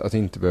skönt att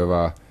inte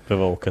behöva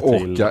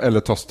åka eller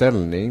ta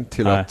ställning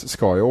till att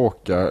ska jag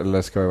åka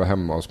eller ska jag vara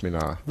hemma hos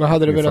mina. Vad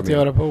hade du velat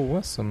göra på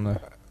OS som...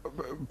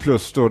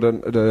 Plus då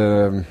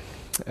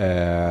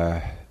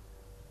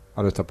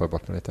nu tappar jag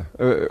bort mig lite.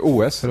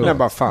 OS, nej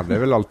bara fan, det är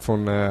väl allt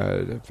från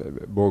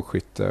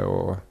bågskytte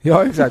och...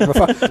 Ja, exakt.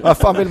 Vad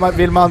fan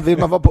vill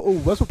man vara på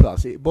OS på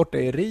plats? Borta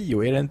i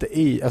Rio, är det inte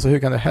alltså hur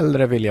kan du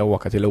hellre vilja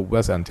åka till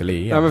OS än till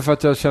EM? Ja, men för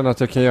att jag känner att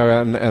jag kan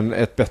göra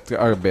ett bättre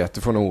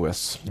arbete från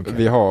OS. Okay.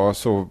 Vi har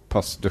så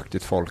pass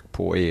duktigt folk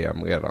på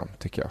EM redan,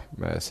 tycker jag.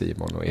 Med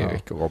Simon och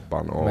Erik och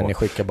Robban och men ni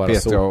skickar bara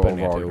sopor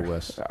ner till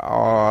OS?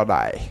 Ja,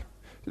 nej.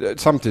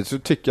 Samtidigt så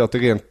tycker jag att det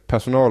rent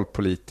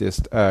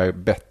personalpolitiskt är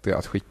bättre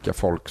att skicka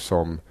folk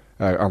som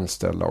är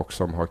anställda och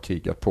som har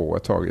krigat på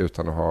ett tag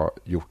utan att ha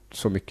gjort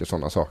så mycket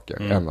sådana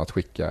saker än att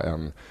skicka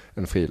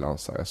en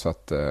frilansare. Så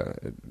att,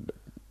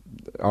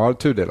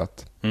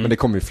 tudelat. Men det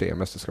kommer ju fler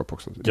mästerskap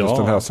också. Ja. Just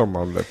den här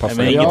sommaren passar.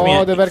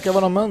 Men det verkar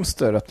vara någon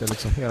mönster att det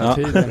liksom hela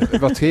tiden.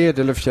 Var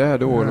tredje eller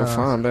fjärde år, vad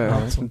fan det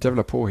är. Ett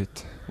jävla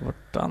påhitt.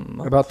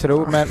 Vartannat. Jag bara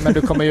tror, men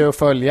du kommer ju att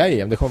följa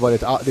EM. Det kommer vara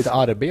ditt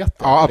arbete.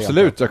 Ja,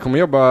 absolut. Jag kommer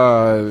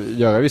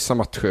göra vissa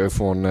matcher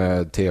från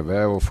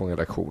tv och från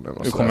redaktionen.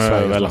 Och du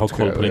kommer väl ha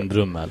koll på din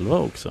drömelva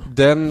också?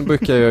 Den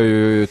brukar jag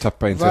ju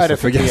tappa intresse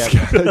för ganska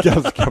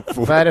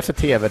fort. Vad är det för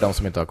tv, de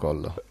som inte har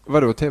koll då?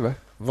 Vadå tv?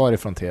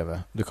 Varifrån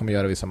tv? Du kommer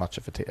göra vissa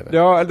matcher för tv.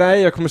 Ja,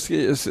 nej, jag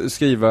kommer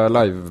skriva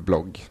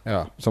liveblogg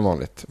som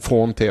vanligt.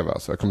 Från tv,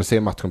 alltså. Jag kommer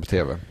se matchen på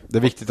tv. Det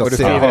är viktigt att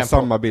ha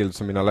samma bild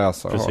som mina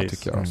läsare har,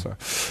 tycker jag.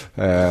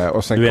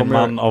 Och sen du är en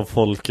man av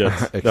folket.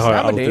 Det har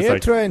jag alltid sagt. Det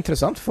tror jag är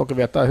intressant för folk att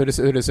veta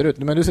hur det ser ut.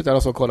 Men du sitter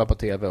alltså och kollar på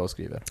tv och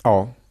skriver?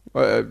 Ja,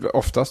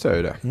 oftast gör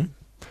jag det.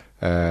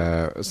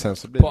 Sen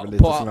så blir det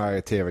lite sådana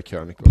här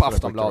tv-krönikor. På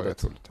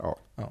Aftonbladet? Ja.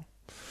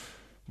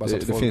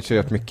 Det finns ju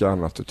rätt mycket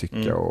annat att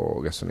tycka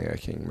och resonera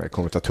kring med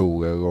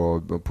kommentatorer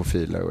och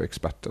profiler och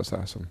experter och så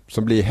här,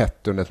 som blir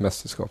hett under ett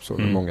mästerskap, så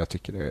många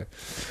tycker det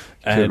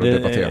är kul att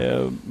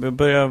debattera. Jag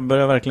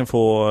börjar verkligen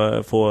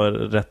få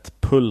rätt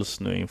puls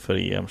nu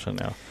inför EM,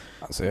 känner jag.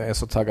 Alltså jag är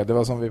så taggad. Det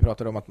var som vi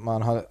pratade om att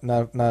man hade,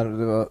 när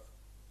det var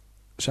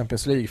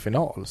Champions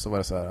League-final så var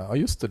det så här, ja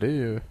just det är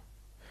ju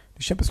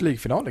Champions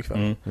League-final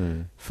ikväll.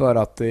 För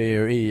att det är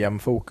ju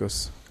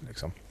EM-fokus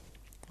liksom.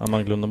 Ja,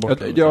 man glömde bort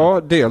det.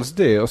 Ja, dels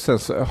det, och sen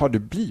så har det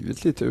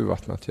blivit lite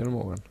urvattnat genom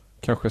åren.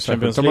 Kanske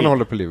särskilt om man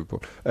håller på Liverpool.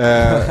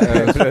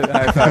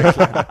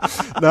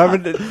 Nej,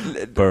 men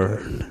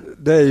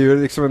det är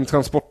ju liksom en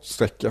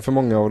transportsträcka för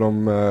många av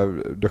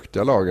de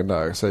duktiga lagen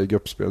där. Så är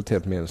gruppspelet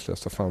helt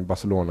meningslöst. Fan,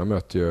 Barcelona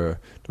möter ju,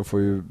 de får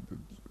ju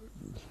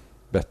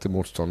bättre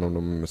motstånd om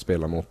de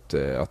spelar mot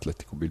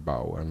Atletico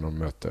Bilbao än de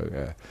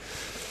möter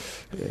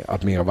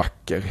Admira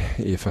Wacker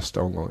i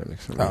första omgången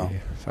liksom.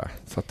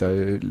 Så att det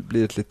har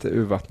blivit lite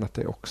urvattnat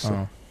det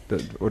också.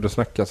 Och det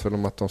snackas väl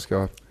om att de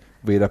ska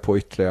vrida på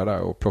ytterligare där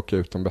och plocka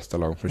ut de bästa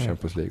lagen från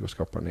Champions League och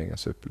skapa en egen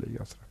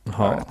superliga.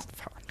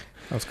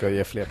 De ska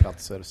ge fler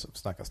platser, så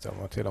snackas det om,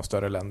 till de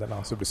större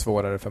länderna, så det blir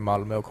svårare för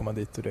Malmö att komma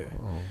dit, och det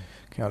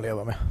kan jag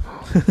leva med.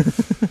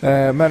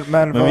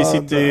 men vi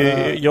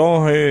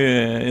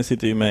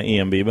sitter ju med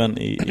EM-bibeln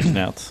i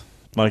knät.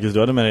 Marcus, du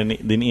hade med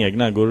din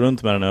egna. Går du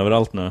runt med den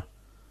överallt nu?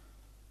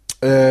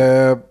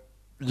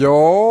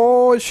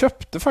 Jag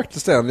köpte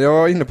faktiskt den. Jag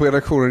var inne på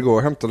redaktionen igår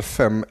och hämtade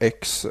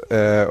 5X.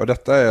 Och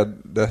detta är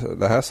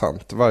det här är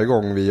sant. Varje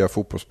gång vi gör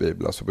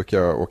fotbollsbiblar så brukar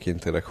jag åka in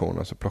till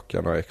redaktionen, så plockar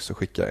jag några X och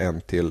skickar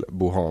en till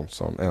Bo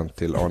Hansson, en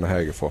till Arne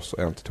Hägerfors och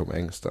en till Tom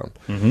Engström.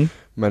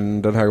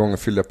 Men den här gången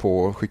fyllde jag på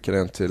och skickade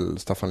en till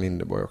Staffan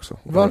Lindeborg också.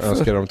 Varför? Jag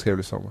önskar dem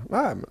trevlig sommar.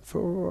 Nej, men för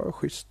att vara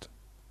schysst.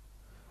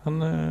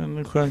 Han är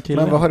en skön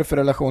kille. Men vad har du för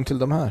relation till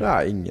de här?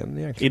 Nej, ingen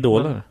egentligen.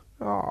 Idoler?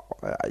 Ja,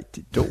 inte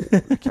idol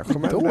kanske.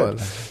 Idol?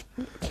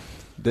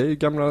 Det är ju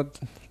gamla...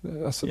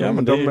 Alltså ja,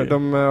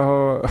 de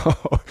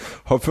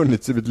har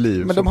funnits i mitt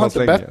liv. Men de har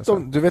inte bett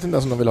om... Du vet inte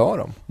ens om de vill ha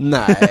dem.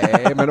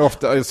 Nej, men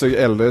ofta... Alltså,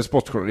 äldre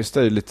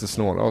sportjournalister är ju lite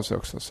snåla av sig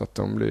också. Så att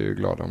de blir ju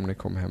glada om ni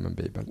kommer hem med en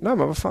bibel. Nej,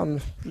 men vad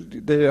fan.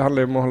 Det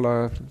handlar ju om att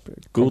hålla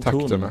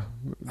kontakterna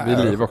vid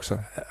liv också.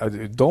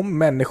 De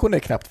människorna är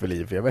knappt vid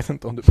liv. Jag vet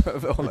inte om du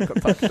behöver hålla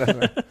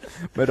kontakten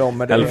med dem.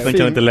 Men Elfen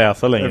kan inte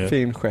läsa längre. En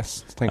fin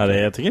gest.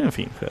 Jag tycker det är en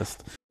fin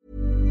gest.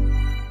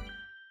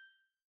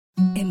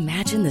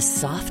 Imagine the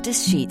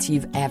softest sheets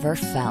you've ever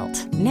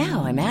felt.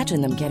 Now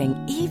imagine them getting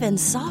even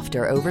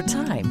softer over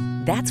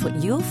time. That's what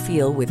you'll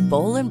feel with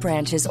Boll &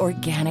 Branch's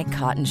organic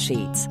cotton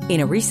sheets.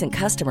 In a recent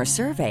customer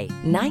survey,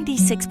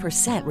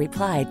 96%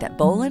 replied that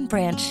Boll &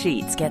 Branch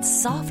sheets get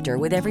softer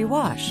with every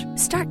wash.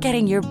 Start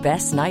getting your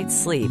best night's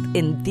sleep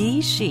in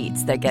these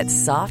sheets that get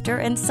softer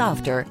and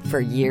softer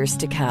for years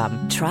to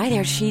come. Try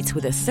their sheets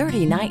with a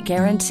 30-night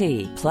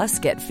guarantee. Plus,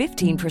 get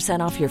 15%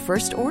 off your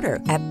first order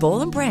at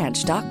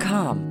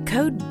bollandbranch.com.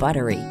 Code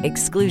BUTTERY.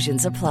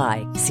 Exclusions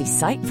apply. See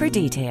site for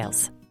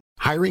details.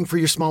 Hiring for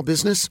your small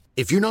business?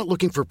 If you're not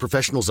looking for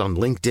professionals on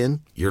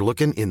LinkedIn, you're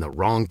looking in the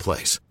wrong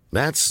place.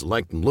 That's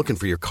like looking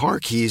for your car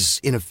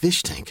keys in a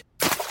fish tank.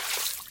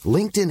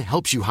 LinkedIn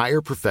helps you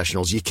hire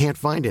professionals you can't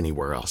find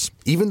anywhere else,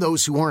 even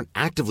those who aren't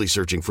actively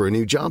searching for a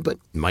new job but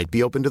might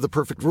be open to the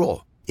perfect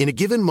role. In a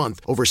given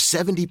month, over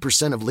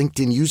 70% of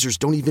LinkedIn users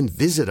don't even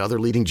visit other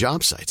leading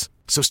job sites.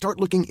 So start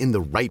looking in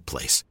the right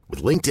place.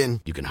 With LinkedIn,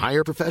 you can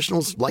hire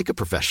professionals like a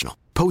professional.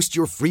 Post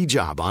your free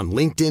job on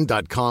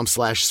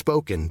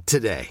linkedin.com/spoken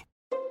today.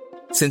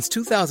 Since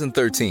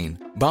 2013,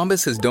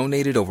 Bombas has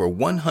donated over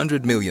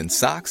 100 million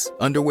socks,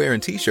 underwear,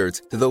 and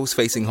T-shirts to those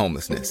facing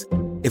homelessness.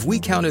 If we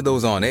counted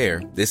those on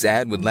air, this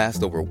ad would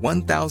last over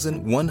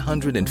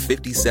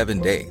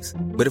 1,157 days.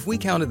 But if we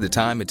counted the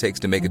time it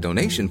takes to make a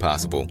donation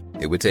possible,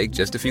 it would take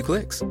just a few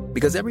clicks.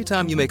 Because every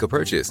time you make a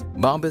purchase,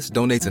 Bombas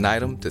donates an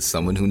item to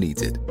someone who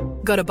needs it.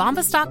 Go to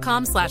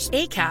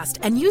bombas.com/ACAST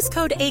and use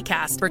code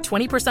ACAST for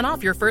 20%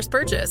 off your first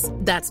purchase.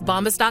 That's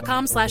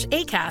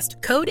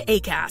bombas.com/ACAST, code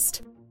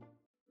ACAST.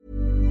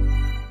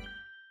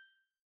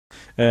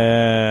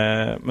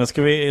 Men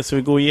ska vi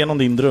gå igenom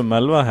din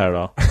drömelva här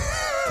då?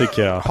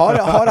 tycker jag.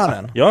 Har han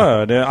en?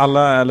 Ja, det är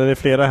alla, eller det är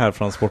flera här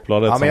från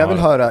Sportbladet. Ja, men jag vill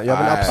höra. Jag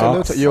vill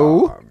absolut.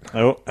 Jo,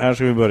 här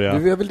ska vi börja.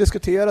 Jag vill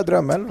diskutera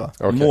drömelva.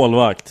 Okay.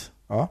 Målvakt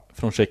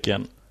från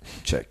Tjeckien.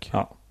 Check.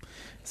 Ja.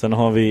 Sen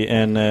har vi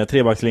en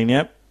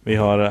trebackslinje. Vi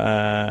har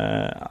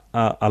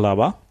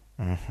Alaba.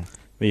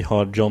 Vi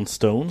har John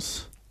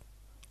Stones.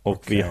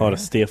 Och vi har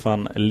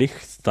Stefan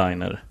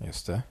Lichtsteiner.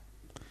 Just det.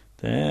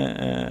 Det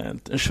är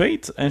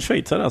en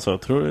schweizare alltså.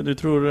 Du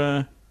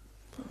tror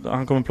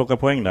han kommer plocka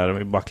poäng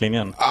där i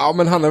backlinjen? Ja,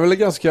 men han är väl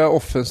ganska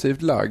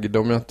offensivt lagd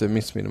om jag inte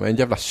missminner mig. En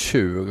jävla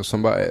tjur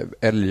som bara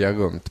älgar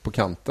runt på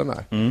kanten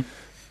där.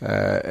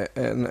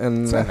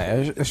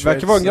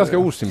 Verkar vara en ganska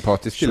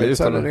osympatisk kille. Det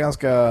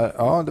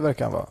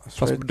verkar han vara.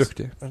 Fast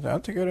duktig.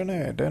 Jag tycker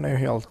den är ju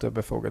helt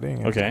befogad. Det är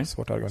inget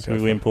svårt att argumentera. Ska vi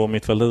gå in på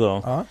mittfältet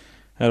då? Ja.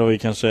 Här har vi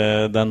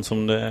kanske den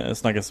som det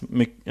snackas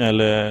mycket,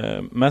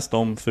 eller mest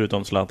om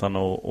förutom Zlatan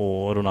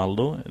och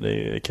Ronaldo. Det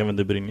är Kevin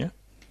De Bruyne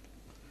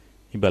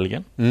i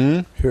Belgien.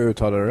 Hur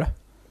uttalar du det?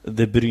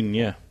 De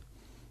Bruyne.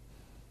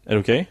 Är det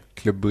okej?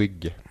 Club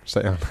Brygge,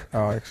 säger han.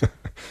 Ja, exakt.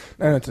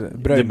 Nej, inte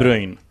De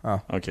Bruyne. Ja.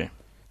 Okej.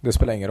 Det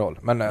spelar ingen roll.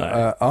 Men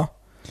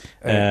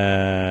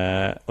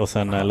och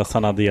sen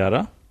Lassana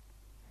Diarra.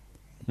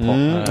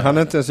 Han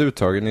är inte ens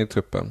uttagen i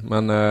truppen.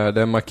 Men det är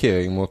en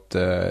markering mot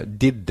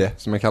Didde,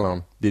 som jag kallar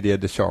honom. Didier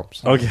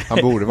Deschamps. Okay. Han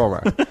borde vara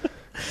med.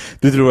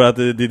 Du tror att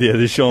Didier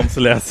Deschamps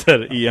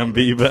läser i en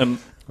bibeln?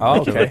 Ja,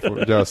 okej.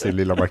 Gör sin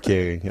lilla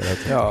markering.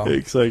 Ja.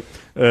 Exakt.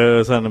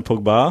 Sen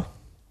Pogba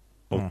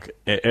och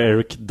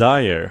Eric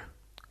Dyer.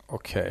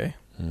 Okej.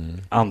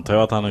 Antar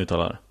jag att han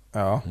uttalar.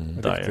 Ja,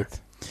 Dyer.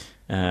 riktigt.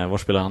 Var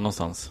spelar han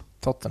någonstans?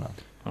 Tottenham.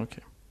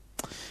 Okej.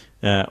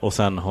 Och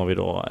sen har vi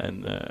då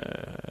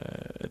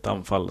ett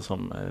anfall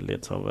som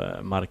leds av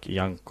Mark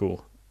Janko,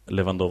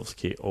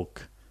 Lewandowski och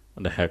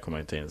det här kommer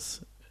inte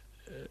ens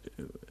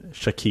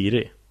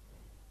Shaqiri.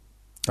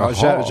 Ja,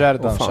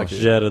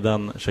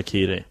 Jerdan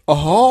Shaqiri.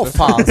 Jaha,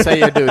 fan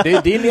säger du. Det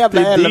är din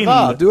jävla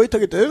elva. Du har ju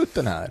tagit ut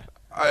den här.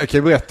 Jag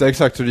kan berätta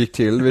exakt hur det gick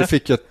till. Vi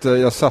fick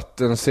jag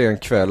satt en sen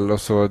kväll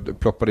och så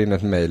ploppade in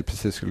ett mejl.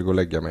 Precis skulle gå och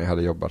lägga mig. Jag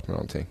hade jobbat med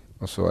någonting.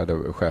 Och så är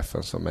det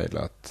chefen som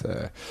mejlar att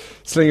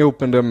slänga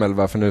ihop en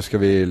drömelva för nu ska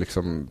vi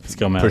liksom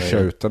pusha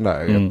ut den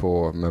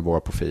där med våra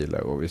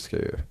profiler och vi ska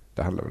ju,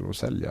 det handlar väl om att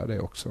sälja det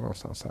också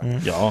någonstans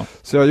här. Ja.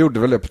 Så jag gjorde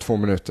väl det på 2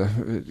 minuter.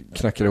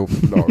 Knackade ihop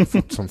lag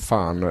fort som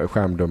fan,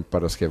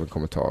 skärmdumpade och skrev en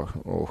kommentar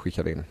och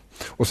skickade in.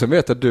 Och sen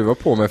vet jag att du var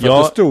på mig för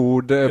att det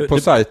stod på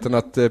sajten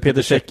att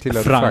Peter Cech till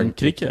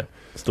Frankrike.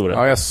 Stora.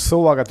 Ja, jag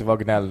såg att det var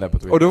gnäll där på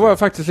Twitter. Och då var jag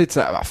faktiskt lite så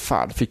här, vad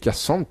fan, fick jag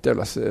sånt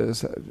jävla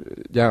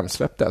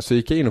hjärnsläpp där? Så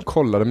gick jag in och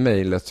kollade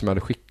mejlet som jag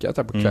hade skickat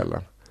här på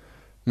kvällen.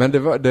 Men det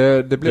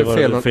blev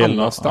fel någon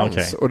annanstans.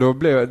 Okay. Och då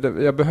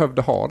jag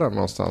behövde ha den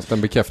någonstans.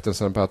 Den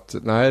bekräftelsen på att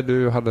nej,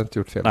 du hade inte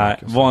gjort fel. Nej,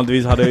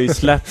 vanligtvis hade jag ju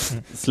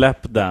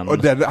släppt den. Och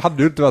det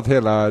hade ju inte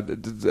varit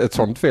ett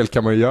sånt fel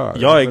kan man ju göra.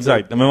 Ja,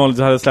 exakt. Men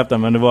vanligtvis hade jag släppt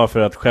den, men det var för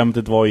att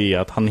skämtet var i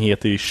att han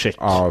heter ju Cech.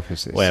 Ja,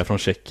 precis. Och är från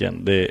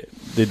Tjeckien. Det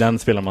är den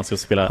spelaren man ska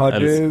spela. Har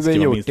du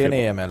gjort en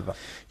EM-11?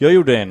 Jag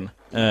gjorde en.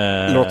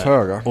 Låt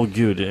höra. Åh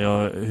gud,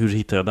 hur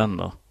hittar jag den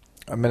då?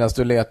 Medan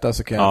du letar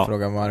så kan jag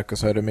fråga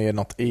Marcus, är du med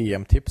något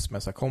EM-tips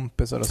med så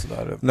kompisar och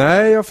sådär?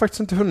 Nej, jag har faktiskt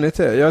inte hunnit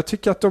det. Jag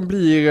tycker att de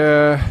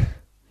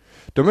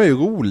är ju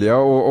roliga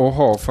att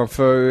ha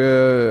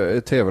framför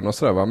tvn och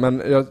sådär va.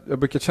 Men jag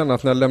brukar känna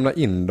att när jag lämnar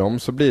in dem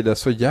så blir det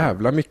så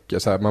jävla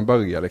mycket så här, man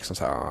börjar liksom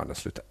så här, det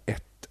slutar 1-1.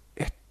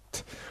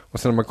 Och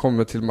sen när man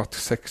kommer till match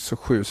 6 och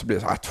 7 så blir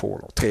det så här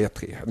 2-0,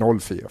 3-3,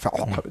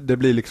 0-4. Det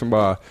blir liksom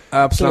bara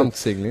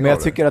slantsingling. Men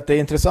jag tycker att det är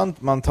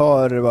intressant, man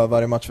tar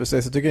varje match för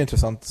sig, så tycker jag det är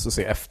intressant att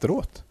se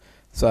efteråt.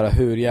 Så här,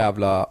 hur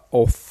jävla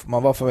off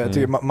man var. Jag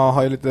tycker man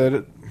har ju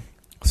lite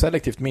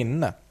selektivt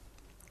minne.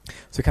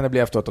 Så kan det bli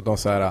efteråt att de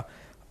säger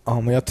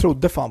men jag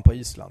trodde fan på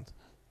Island.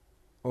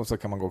 Och så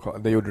kan man gå,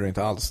 det gjorde du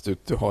inte alls.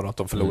 Du har att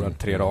de förlorade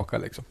 3 raka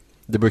liksom.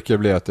 Det brukar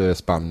bli att det är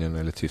Spanien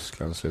eller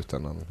Tyskland i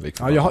slutändan.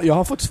 Liksom. Ja, jag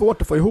har fått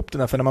svårt att få ihop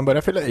den här, för när man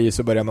börjar fylla i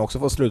så börjar man också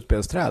få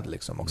slutspelsträd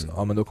liksom också.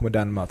 Ja, men då kommer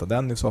den möta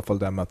den, i så fall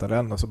den möta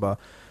den och så bara.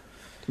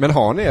 Men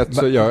har ni ett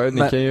så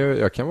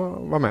jag kan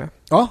vara med.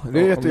 Ja,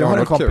 jag har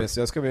en kompis.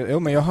 Jag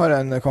har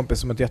en kompis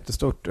som är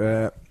jättestort.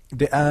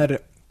 Det är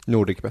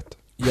NordicBet.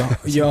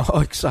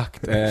 Ja,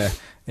 exakt.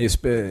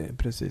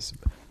 Precis.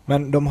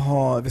 Men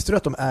visste du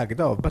att de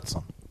ägde av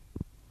Betsson?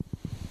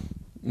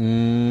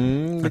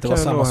 Det var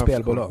samma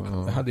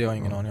spelbolag. Det hade jag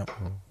ingen aning om.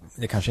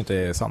 Det kanske inte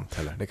är sant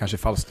heller. Det kanske är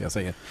falskt jag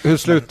säger. Hur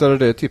slutade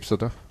det tipset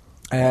då?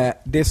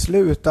 Det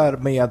slutar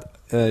med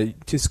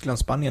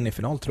Tyskland-Spanien i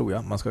final, tror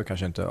jag. Man ska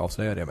kanske inte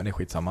avslöja det, men det är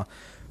skitsamma.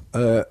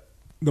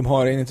 De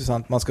har en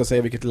intressant, man ska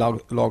säga vilket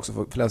lag som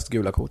får flest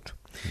gula kort.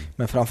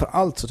 Men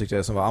framförallt så tyckte jag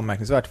det som var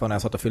anmärkningsvärt var när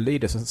jag satt och fyllde i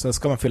det. Sen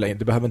ska man fylla in,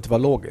 det behöver inte vara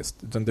logiskt,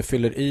 utan du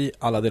fyller i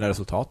alla dina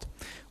resultat.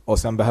 Och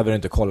sen behöver du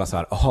inte kolla så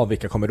här,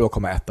 vilka kommer då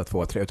komma 1,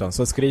 2, 3, utan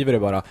så skriver du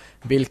bara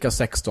vilka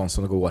 16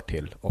 som går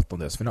till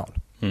åttondelsfinal.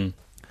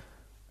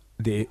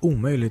 Det är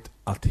omöjligt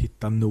att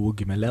hitta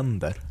nog med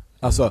länder.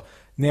 Alltså,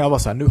 när jag var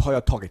så här, nu har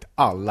jag tagit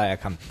alla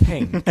jag kan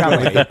tänka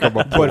mig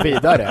går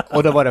vidare.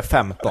 Och då var det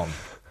 15.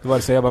 Det var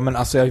det så jag bara, men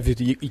alltså jag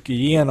gick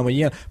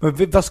igenom.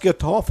 Men vad ska jag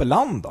ta för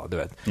land då, du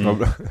vet?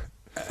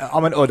 Ja,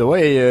 men och då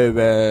är ju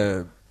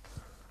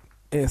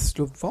är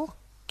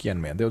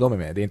Slovakien med? De är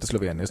med, det är inte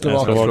Slovenien.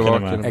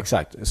 Slovakien.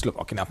 Exakt,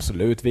 Slovakien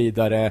absolut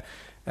vidare.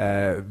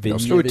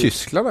 Jag slog i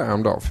Tyskland där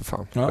en dag för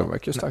fan. Ja. Det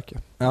verkar ju starka.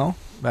 Ja,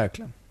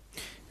 verkligen.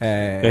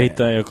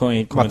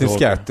 Jag Martin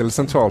Skertel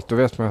centralt, då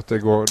vet man att det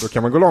går, då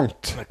kan man gå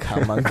långt.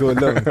 Kan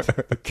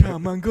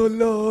man gå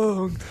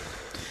långt.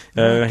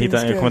 Jag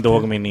kommer inte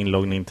ihåg min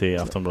inloggning till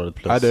Aftonbladet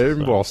Plus. Nej, det är ju en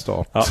bra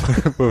start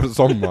på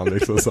sommaren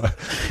liksom, så.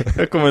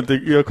 Jag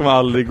kommer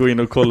aldrig gå in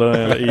och kolla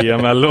den hela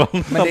EM11.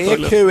 Men det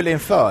är kul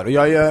inför.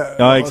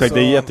 Ja, exakt, det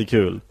är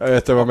jättekul. Jag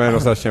vet, jag var med i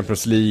någon sån här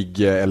Champions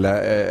League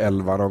eller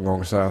 11 någon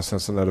gång så här. Sen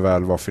så när det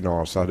väl var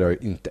final så hade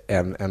jag inte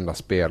en enda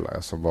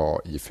spelare som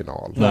var i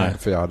final. Nej.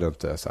 För jag hade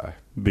inte så här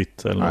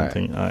bytt eller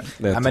någonting.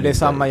 Nej, men det är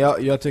samma.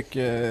 Jag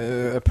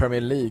tycker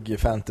Premier League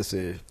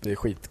Fantasy, det är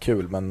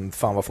skitkul, men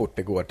fan vad fort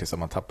det går tills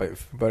man tappar.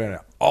 Börjar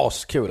det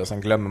askul och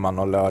sen glömmer man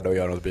någon lördag och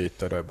gör något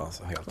byte, då är det bara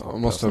så helt.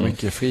 Man måste ha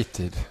mycket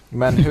fritid.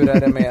 Men hur är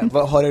det med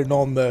har du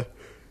någon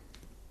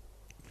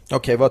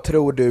Okej, vad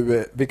tror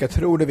du, vilka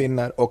tror du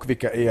vinner och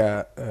vilka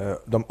är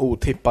de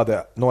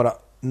otippade,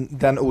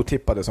 den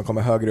otippade som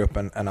kommer högre upp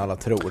än alla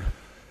tror?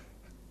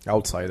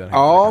 Outsider.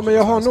 Ja, men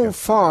jag har nog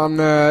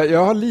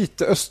jag har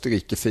lite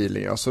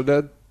Österrike-feeling, alltså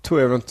det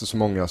tror jag inte så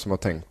många som har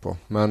tänkt på.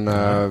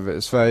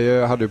 Men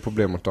Sverige hade ju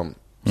problem mot dem,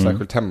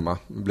 särskilt hemma.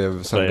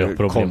 Blev Sverige har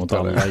problem mot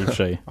alla i och för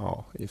sig.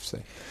 Ja, i och för sig.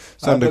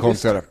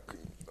 Sönderkontrade.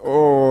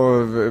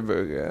 Och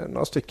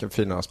några stycken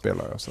fina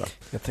spelare och sådär.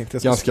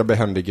 Ganska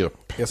behändig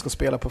grupp. Jag ska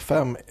spela på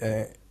 5,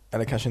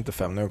 eller kanske inte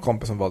 5, nu är en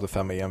kompis som valde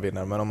 5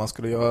 EM-vinnare, men om man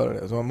skulle göra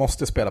det så man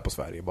måste spela på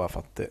Sverige bara för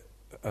att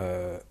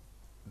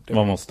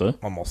man måste.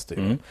 Man måste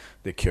ju.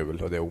 Det är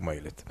kul och det är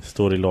omöjligt.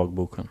 Står i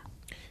lagboken.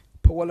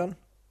 Polen,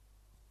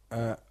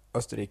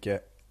 Österrike,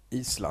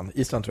 Island.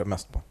 Island tror jag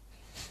mest på.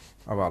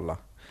 Av alla.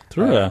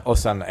 Tror du det? Och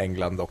sen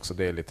England också,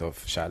 det är lite av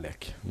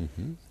kärlek.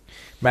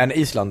 Men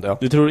Island, ja.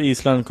 Du tror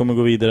Island kommer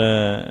gå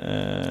vidare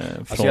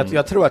från alltså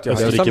jag tror att jag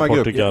Österrike, samma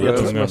Portugal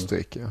grupp. och Ungern.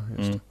 Österrike,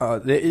 ja, ja,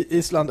 det är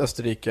Island,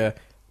 Österrike,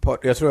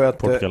 jag tror att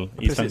Portugal.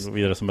 Island går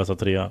vidare som bästa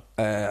 3.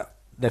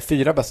 De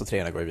 4 bästa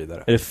 3 går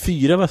vidare. Är det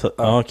 4 bästa?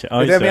 Ja, okej.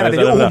 Det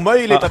är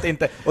omöjligt att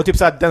inte. Och typ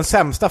så här, den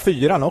sämsta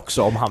 4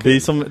 också om han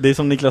vill. Det är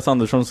som Niklas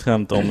Anderssons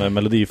skämt om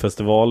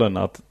Melodifestivalen,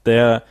 att det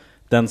är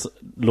den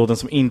låten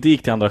som inte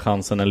gick till andra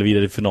chansen eller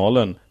vidare i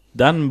finalen.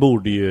 Den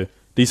borde ju,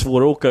 det är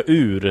svårare att åka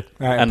ur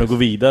än att gå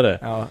vidare.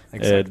 Ja,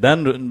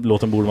 den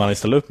låten borde man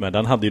ställa upp med.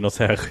 Den hade ju något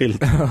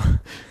särskilt.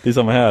 Det är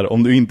samma här.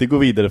 Om du inte går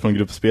vidare från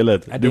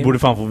gruppspelet, du borde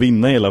fan få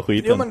vinna hela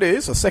skiten. Jo, men det är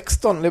ju så.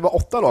 16, det är bara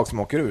 8 lag som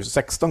åker ur.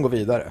 16 går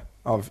vidare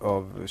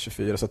av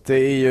 24. Så det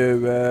är ju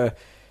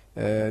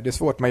det är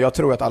svårt. Men jag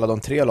tror att alla de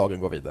 3 lagen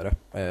går vidare.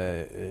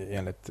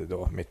 Enligt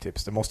då mitt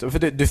tips. Det måste, för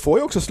du får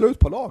ju också slut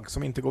på lag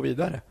som inte går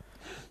vidare.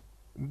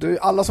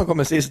 Alla som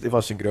kommer sist i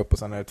varsin grupp och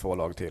sen är det 2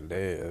 lag till. Det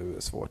är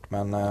svårt,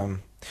 men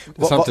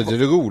samtidigt är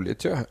det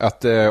roligt ju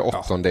att det är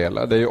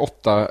 8-delar. Det är ju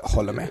 8.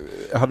 Håller med.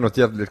 Jag hade något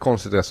jävligt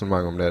konstigt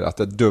resonemang om det, att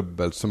det är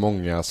dubbelt så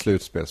många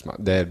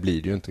slutspelsmatcher. Det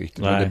blir det ju inte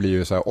riktigt. Men det blir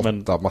ju så här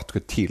 8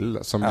 matcher till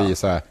som blir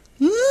så här.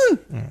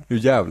 Hur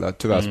jävla,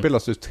 tyvärr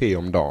spelas det 3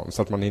 om dagen,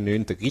 så att man hinner ju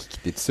inte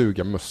riktigt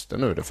suga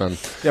musten ur det för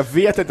jag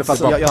vet inte,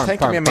 fast jag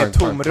tänker mer med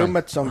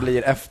tomrummet som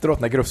blir efteråt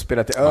när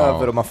gruppspelet är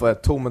över och man får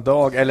ett tom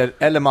dag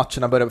eller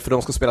matcherna börjar, för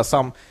de ska spela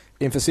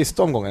inför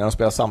sista omgången när de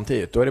spelar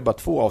samtidigt, då är det bara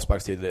 2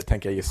 avsparkstider,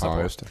 tänker jag gissa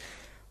på. Just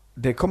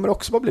det kommer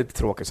också bara bli lite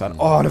tråkigt så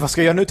här. Vad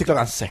ska jag göra nu till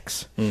klockan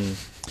 6?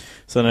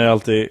 Sen är det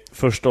alltid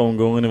första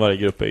omgången i varje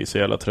grupp är ju så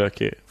jävla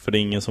trökig, för det är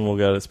ingen som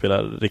vågar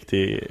spela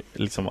riktig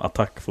liksom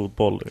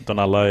attackfotboll, utan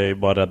alla är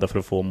bara rädda för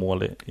att få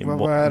mål i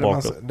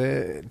bakåt. Det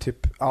är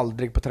typ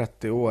aldrig på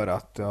 30 år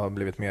att det har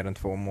blivit mer än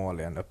 2 mål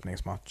i en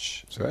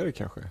öppningsmatch. Så är det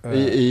kanske.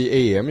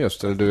 I EM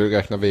just, eller du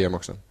räknar VM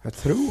också? Jag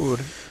tror.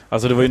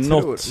 Alltså det var ju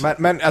något.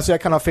 Men alltså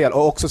jag kan ha fel,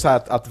 och också så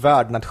här att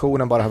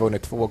värdnationen bara har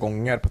vunnit 2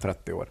 gånger på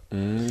 30 år.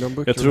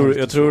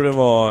 Jag tror det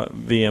var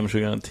VM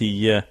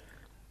 2010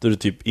 då det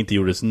typ inte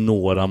gjordes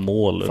några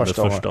mål under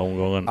första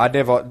omgången. Ja,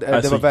 det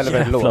var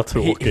väldigt lågt.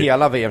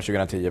 Hela VM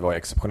 2010 var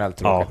exceptionellt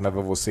tråkigt med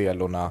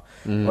vovoselorna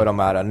och de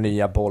här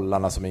nya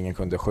bollarna som ingen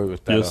kunde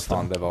skjuta. Just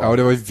fan det var. Ja, och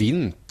det var ju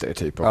vinter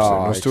typ också.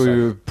 De stod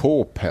ju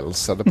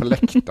påpälsade på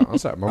läktaren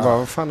så här. Man bara,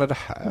 vad fan är det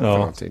här för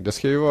någonting? Det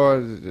ska ju vara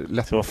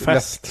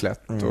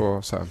lättklätt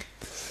och så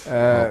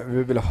här.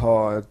 Vi vill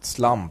ha ett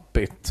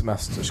slampigt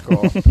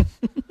mästerskap.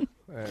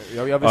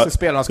 Jag vill se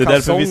spelarnas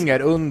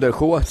kalsonger under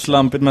shorts.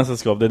 Slampigt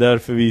mästerskap, det är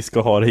därför vi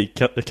ska ha det i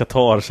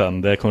Qatar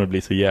sen. Det kommer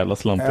bli så jävla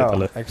slampigt.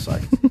 Ja,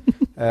 exakt.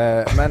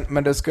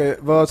 Men det ska,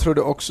 vad tror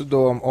du också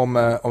då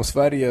om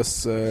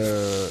Sveriges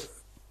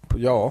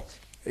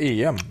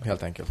EM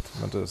helt enkelt?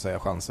 Jag vill inte säga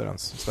chanser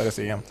ens. Sveriges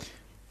EM.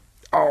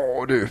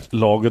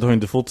 Laget har ju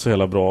inte fått så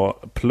hela bra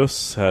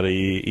plus här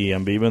i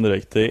EM-bibeln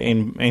direkt. Det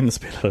är en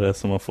spelare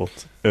som har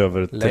fått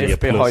över 3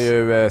 Leifby plus. har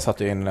ju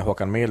satt in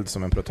Håkan Mild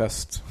som en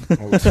protest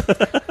mot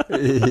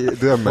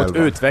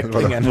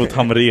utvecklingen. Mot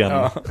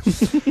Hamrén.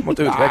 Mot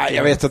utvecklingen.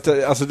 Jag vet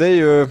att alltså det är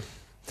ju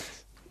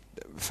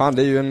Fan,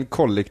 det är ju en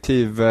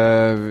kollektiv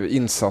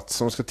insats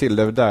som ska till.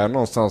 Det är där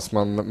någonstans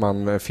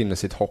man finner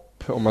sitt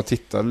hopp. Om man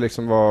tittar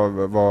liksom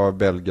vad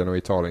Belgien och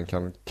Italien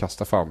kan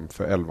kasta fram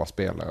för 11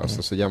 spelare,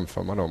 alltså, så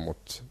jämför man dem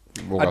mot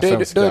våra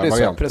svenska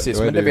varianter. Precis,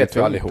 men det vet vi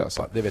allihopa.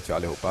 Alltså. Det vet vi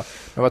allihopa.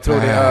 Men vad tror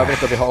du? Jag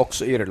vet att vi har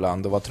också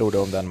Irland, och vad tror du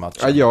om den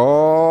matchen?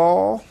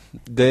 Ja,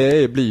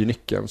 det blir ju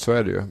nyckeln, så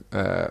är det ju.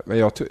 Men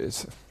jag tror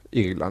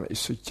Irland är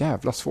så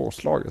jävla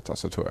svårslaget,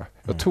 alltså, tror jag.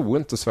 Jag tror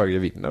inte Sverige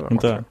vinner den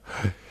matchen.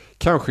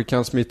 Kanske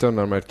kan smita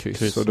undan med ett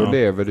kryss och då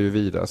lever det ju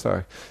vidare så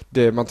här.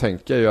 Det man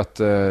tänker är ju att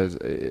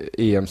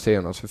EM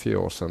senast för 4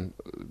 år sedan,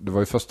 det var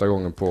ju första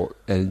gången på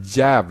en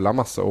jävla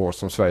massa år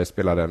som Sverige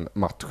spelade en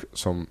match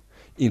som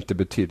inte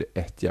betydde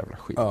ett jävla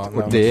skit.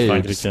 Och det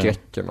är ju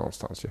skräcken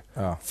någonstans ju.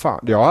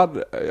 Fan, jag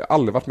hade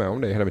aldrig varit med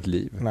om det i hela mitt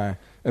liv. Nej.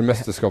 En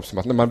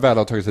mästerskapsmatch. När man väl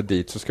har tagit sig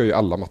dit så ska ju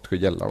alla matcher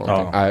gälla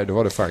någonting. Nej, då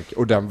var det Frankrike.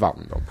 Och den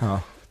vann de.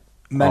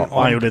 Men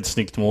han gjorde ett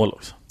snyggt mål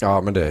också.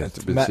 Ja, men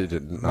det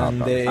betyder...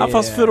 Ja,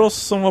 fast för oss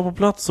som var på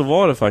plats så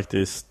var det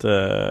faktiskt...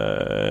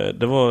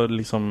 det var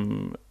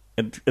liksom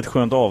ett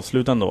skönt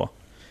avslut ändå.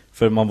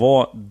 För man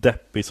var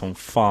deppig som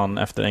fan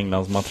efter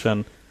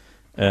Englandsmatchen.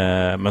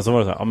 Men så var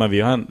det så här, men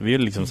vi är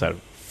liksom så här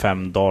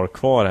 5 dagar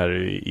kvar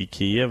här i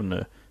Kiev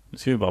nu. Nu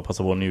ska vi bara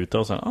passa på att njuta,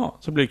 och sen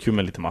så blir det kul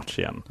med lite match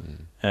igen.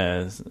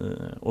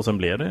 Och sen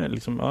blev det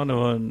liksom, det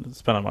var en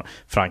spännande match.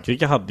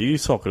 Frankrike hade ju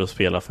saker att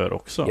spela för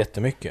också.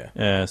 Jättemycket.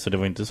 Så det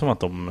var inte som att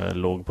de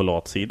låg på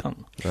latsidan.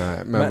 Nej,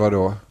 men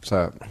vadå? Så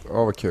här,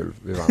 vad kul,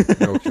 vi vann.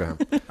 Nu åker vi hem.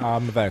 Ja,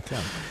 men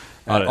verkligen.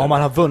 Om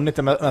man har vunnit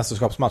en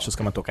mästerskapsmatch så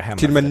ska man inte åka hem.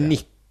 Till och med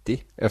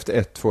 90 efter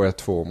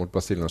 1-2 mot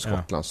Brasilien och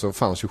Skottland så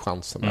fanns ju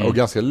chansen. Och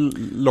ganska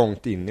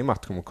långt in i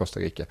matchen mot Costa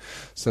Rica.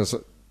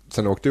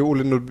 Sen åkte ju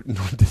Ole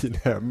Nordin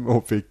hem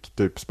och fick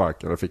typ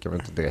sparken. Det fick han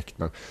inte direkt,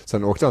 men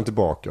sen åkte han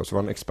tillbaka och så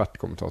var han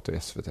expertkommentator i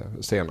SVT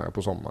senare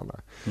på sommaren där.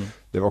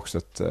 Det var också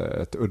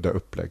ett udda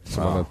upplägg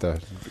som man inte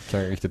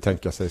kan riktigt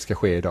tänka sig ska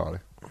ske idag.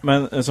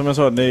 Men som jag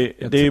sa,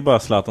 det är ju bara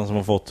Zlatan som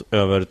har fått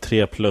över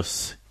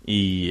 3+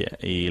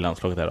 i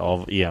landslaget här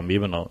av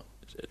EM-bibeln.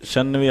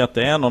 Känner vi att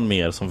det är någon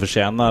mer som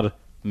förtjänar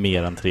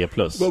mer än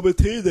 3+? Vad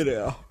betyder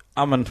det?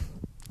 Ja, men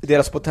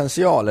deras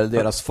potential eller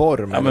deras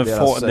form? Ja, men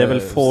deras, det är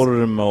väl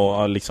form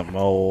och, liksom,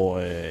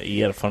 och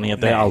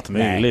erfarenhet, är allt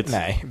möjligt.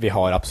 Nej, vi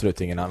har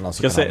absolut ingen annan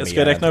som Ska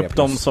jag räkna upp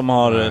dem som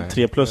har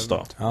 3+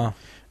 då? Ja.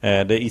 Det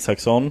är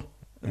Isaksson,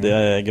 det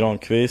är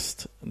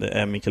Granqvist, det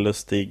är Mikael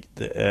Lustig,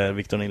 det är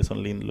Victor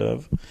Nilsson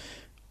Lindlöf,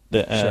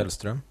 det är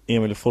Källström,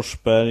 Emil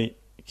Forsberg,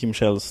 Kim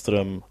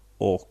Källström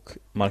och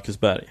Marcus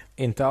Berg.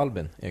 Inte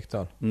Albin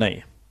Ekdal?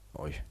 Nej.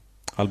 Oj.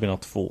 Albin har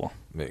 2.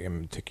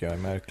 Det tycker jag är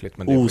märkligt,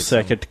 men det är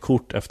osäkert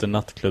kort efter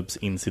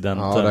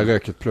nattklubbsincidenten. Ja, där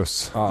rök ett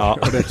plus. Ja.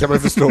 Och det kan man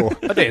förstå.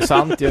 Ja, det är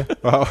sant ju.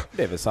 Ja.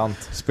 Det är väl sant.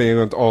 Springer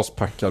runt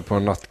aspackad på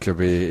en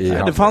nattklubb i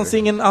Nej, det fanns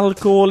ingen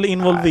alkohol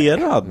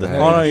involverad. Nej.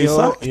 Har han ju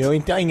sagt. Jo,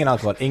 inte ingen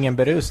alkohol, ingen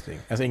berusning.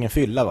 Alltså ingen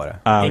fylla var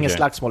det. Ingen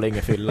slagsmål,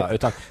 ingen fylla.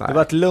 Utan det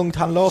var ett lugnt,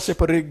 han la sig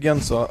på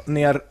ryggen så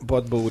ner på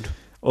ett bord.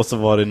 Och så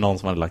var det någon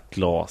som hade lagt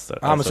glas där.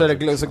 Ja, men så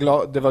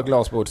det var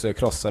glasbord så det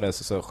krossades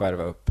och så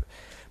skärva upp.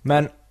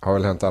 Men har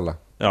väl hänt alla.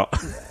 Ja.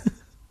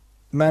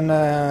 Men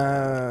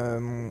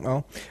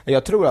ja,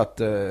 jag tror att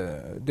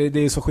det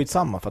är så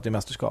skitsamma för att det är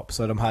mästerskap.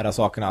 Så de här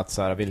sakerna att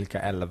så här,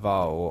 vilka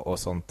 11 och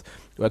sånt.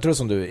 Och jag tror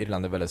som du,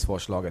 Irland är väldigt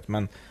svårslaget.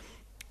 Men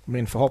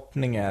min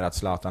förhoppning är att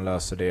Zlatan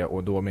löser det.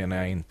 Och då menar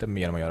jag inte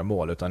mer om att göra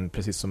mål. Utan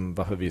precis som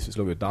varför vi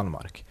slog ut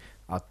Danmark.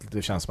 Att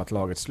det känns som att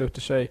laget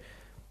sluter sig.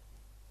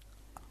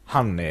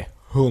 Han är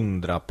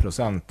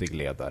 100%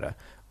 ledare.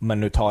 Men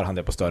nu tar han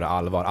det på större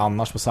allvar.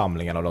 Annars på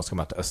samlingen och de ska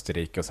möta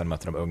Österrike och sen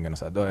möter de Ungern och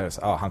så här, då är det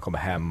så, han kommer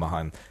hem och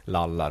han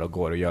lallar och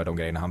går och gör de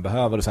grejerna han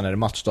behöver. Och sen är det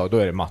matchdag, då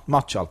är det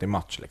match, alltid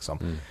match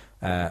liksom.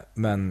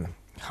 Men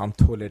han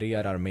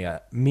tolererar med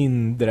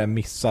mindre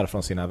missar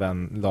från sina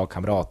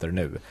lagkamrater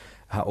nu.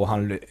 Och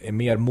han är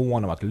mer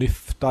mån om att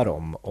lyfta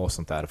dem och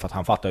sånt där. För att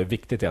han fattar hur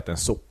viktigt det är att den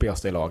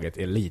sopigaste i laget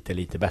är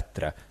lite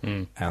bättre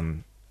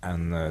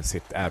än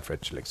sitt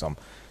average liksom.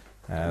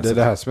 Det är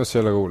det här som är så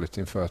jävla roligt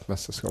inför ett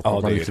mästerskap. Ja,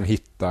 man liksom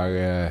hittar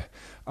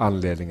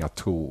anledning att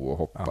tro och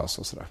hoppas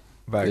och sådär.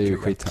 Verkligen. Det är ju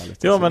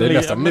skithärligt. Ja, men det är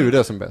nästan nu det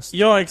är som bäst.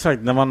 Ja,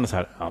 exakt. När man så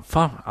här,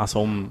 fan, alltså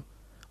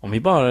om vi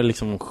bara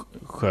liksom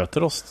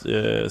sköter oss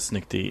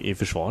snyggt i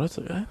försvaret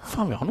så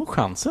fan, vi har nog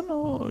chansen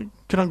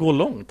att kunna gå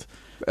långt.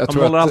 De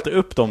håller alltid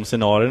upp de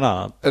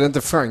scenarierna. Är det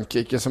inte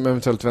Frankrike som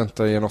eventuellt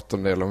väntar i en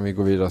 8:e om vi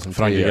går vidare som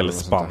Frankrike eller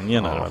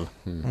Spanien är det väl?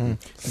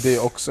 Det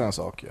är också en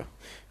sak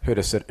hur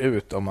det ser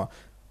ut om man.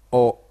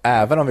 Och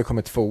även om vi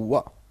kommer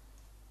 2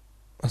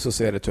 så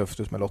ser det tufft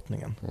ut med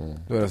lottningen.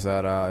 Då är det så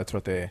här, jag tror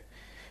att det är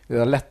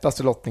den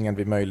lättaste lottningen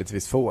vi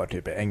möjligtvis får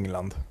typ i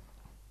England.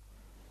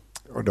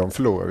 Och de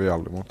förlorar vi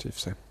aldrig mot i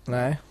sig.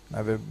 Nej,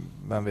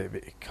 men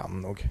vi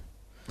kan nog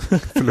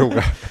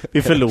förlora.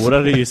 Vi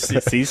förlorade ju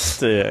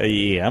sist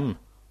i EM.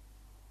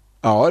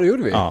 Ja, det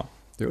gjorde vi. Ja.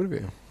 Det gjorde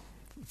vi.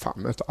 Fan,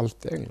 möter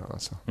alltid England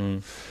alltså.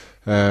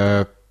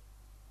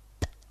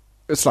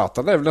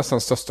 Zlatan är väl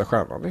nästan största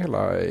stjärnan i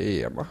hela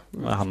EM.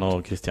 Han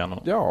och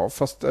Cristiano. Ja,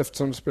 fast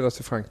eftersom det spelas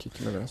i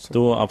Frankrike med det. Så.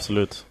 Då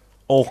absolut.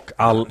 Och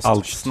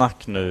allt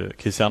snack nu.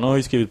 Cristiano har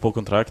ju skrivit på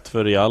kontrakt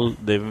för Real.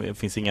 Det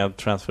finns inga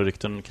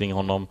transferrykten kring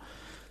honom.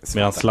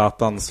 Medan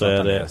Zlatan så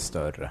är det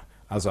större.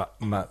 Alltså,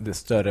 det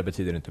större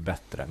betyder inte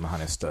bättre, men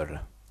han är större.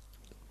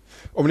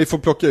 Om ni får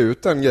plocka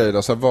ut en grej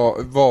då, så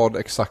vad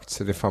exakt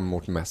ser ni fram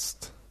emot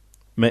mest?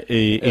 Med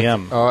i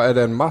EM? Ja, är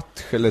det en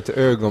match eller ett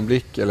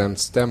ögonblick eller en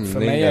stämning? För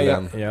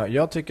mig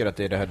jag tycker att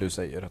det är det här du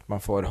säger, att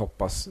man får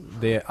hoppas.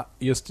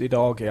 Just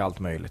idag är allt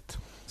möjligt.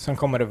 Sen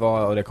kommer det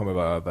vara, och det kommer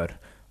vara över.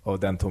 Och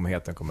den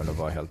tomheten kommer nog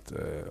vara helt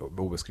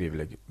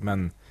obeskrivlig.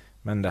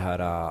 Men det här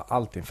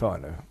allt inför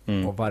nu.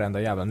 Och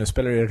varenda jävla. Nu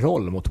spelar det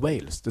roll mot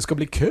Wales. Det ska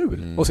bli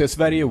kul att se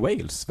Sverige och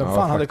Wales. Vem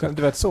fan hade kunnat,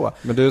 du vet så.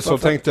 Men det är så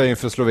tänkte jag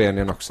inför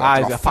Slovenien också.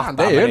 Fan,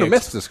 det är ju ändå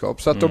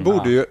mästerskap. Så att de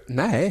borde ju...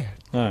 Nej,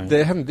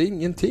 det hände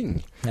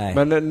ingenting. Nej.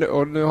 Men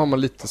nu har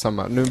man lite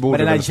samma... Nu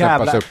borde det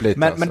släppas upp lite.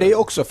 Men det är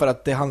också för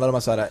att det handlar om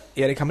att så här,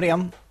 Erik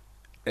Hamrén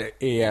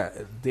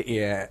det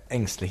är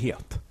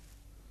ängslighet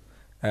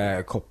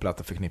kopplat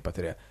och förknippat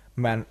till det.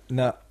 Men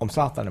om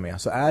Zlatan är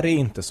med så är det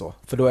inte så.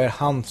 För då är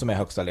han som är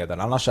högsta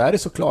ledaren. Annars är det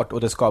såklart,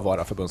 och det ska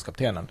vara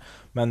förbundskaptenen.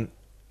 Men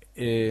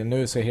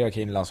nu ser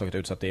hierarkin landslaget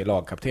ut så att det är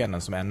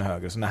lagkaptenen som är ännu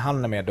högre. Så när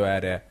han är med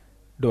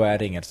då är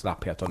det inget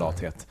slapphet och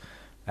lathet.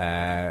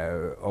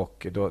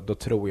 Och då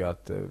tror jag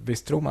att...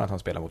 Visst tror man att han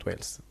spelar mot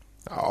Wales?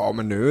 Ja,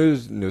 men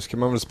nu ska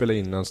man väl spela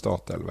in en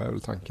startelva, är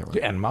väl tanken.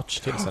 Det är en match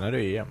till, sen är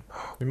det EM.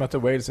 Vi möter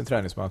Wales i en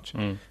träningsmatch.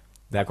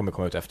 Det här kommer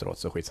komma ut efteråt,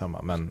 så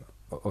skitsamma. Men...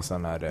 Och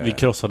sen är det... Vi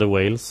krossade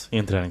Wales i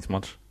en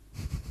träningsmatch.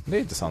 Det är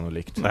inte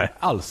sannolikt. Nej.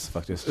 Alls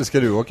faktiskt. Ska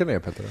du åka ner,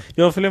 Petter?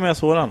 Jag följer med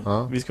sådan.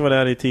 Ja. Vi ska vara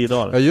där i 10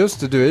 dagar. Ja, just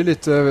det. Du är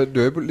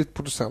lite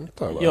producent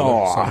där, va?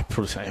 Ja,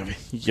 producent.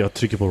 Jag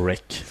trycker på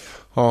rec.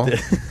 Ja.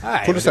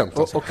 Producent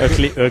alltså. Och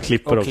jag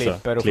klipper också.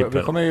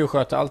 Vi kommer ju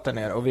sköta allt där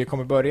nere. Och vi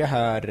kommer börja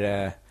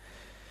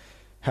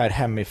här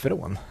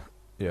hemifrån.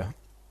 Ja.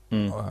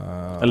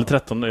 Eller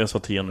 13, jag sa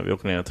 10 nu. Vi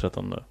åker ner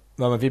 13.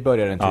 Ja, men vi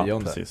börjar den 10:e.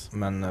 Ja,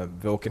 men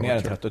vi åker ner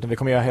den 13:e. Vi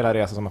kommer göra hela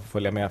resan som man får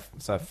följa med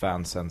så här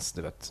fansens,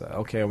 du vet.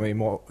 Okej, om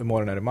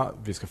imorgon är det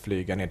vi ska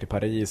flyga ner till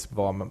Paris,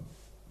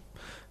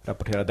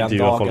 rapportera den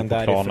dagen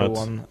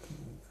därifrån.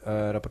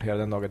 Rapportera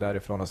den dagen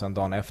därifrån och sen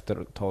dagen efter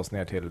ta oss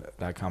ner till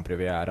det här Camp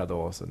Riviera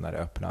då, så när det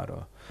öppnar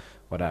och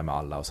vara där med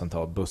alla och sen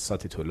ta bussar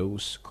till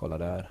Toulouse, kolla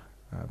där,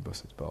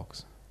 bussar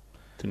tillbaks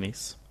till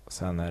Nice.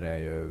 Sen är det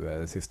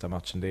ju sista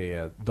matchen, det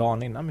är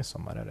dagen innan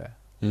midsommar är det.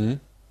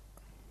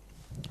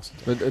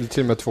 Eller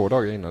till och med 2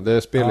 dagar innan. Det är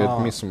spelet på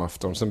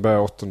midsommarafton. Sen börjar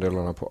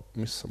 8:delarna på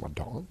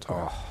midsommardagen, tror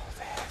jag.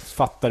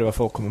 Fattar du vad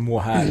folk kommer må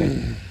härligt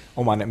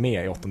om man är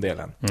med i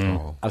 8:delen.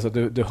 Alltså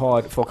du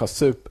har, folk har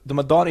de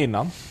har dagen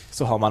innan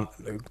så har man,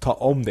 ta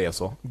om det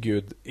så,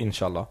 Gud,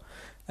 inshallah.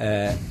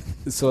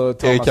 Så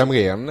Erik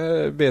Hamrén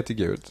ber till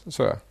Gud,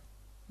 så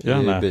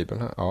i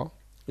Bibeln här. Ja,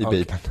 i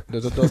Bibeln.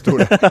 Då står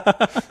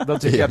det. Då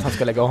tycker jag att han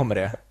ska lägga om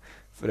det.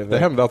 För det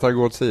händer att han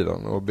går åt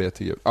sidan och ber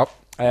till Gud. Ja.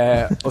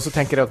 Och så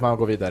tänker jag att man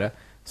går vidare.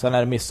 Sen är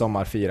det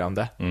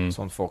midsommarfirande.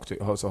 Sånt folk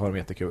så har de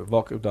jättekul.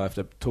 Dagen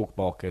efter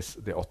tokbakis,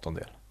 det är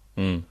 8:e.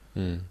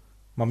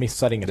 Man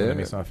missar inget under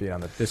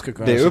midsommarfirandet.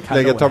 Det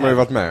upplägget har man ju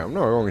varit med om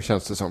några gånger,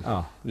 känns det som.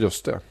 Ja.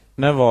 Just det.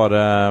 När var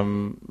det...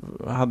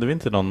 Hade vi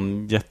inte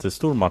någon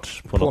jättestor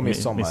match på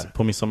midsommar?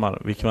 På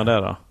midsommar. Vilken var det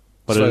då?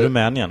 Var det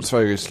Rumänien?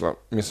 Sverige-Ryssland,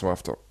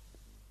 midsommarafton.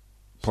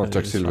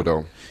 Pontiac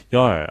Silverdome.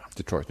 Ja.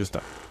 Detroit. Just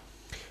det.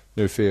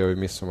 Nu firar vi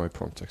midsommar i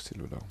Pontiac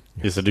Silverdome.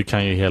 Just det, du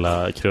kan ju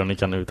hela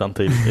krönikan utan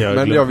tid.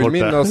 Men jag vill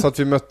minnas att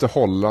vi mötte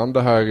Holland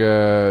det här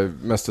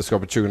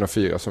mästerskapet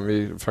 2004 som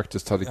vi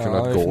faktiskt hade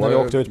kunnat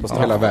gå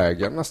hela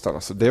vägen nästan.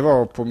 Alltså, det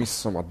var på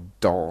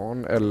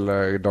midsommardagen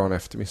eller dagen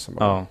efter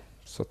midsommar. Ja.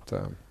 Så att,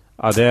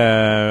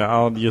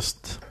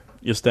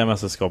 just det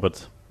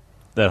mästerskapet.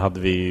 Där hade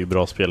vi ju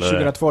bra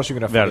spelare.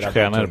 2002-2004.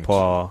 Världsstjärnor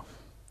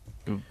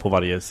på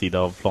varje sida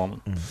av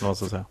planen.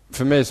 Måste jag säga.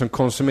 För mig som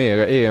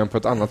konsumerar EM på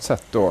ett annat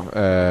sätt då,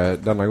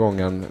 denna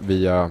gången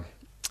via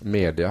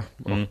media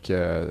och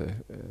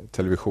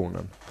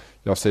televisionen.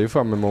 Jag ser ju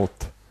fram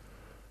emot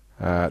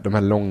de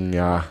här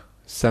långa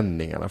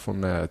sändningarna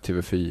från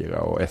TV4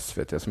 och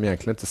SVT som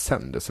egentligen inte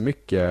sänder så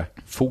mycket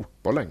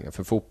fotboll längre.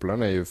 För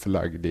fotbollen är ju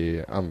förlagd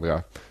i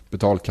andra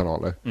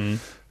betalkanaler.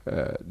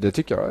 Det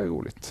tycker jag är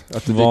roligt.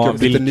 Att det dyker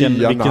upp lite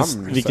nya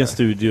namn. Vilken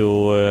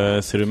studio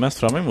ser du mest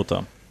fram emot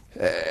då?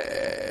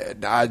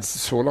 Nej,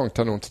 så långt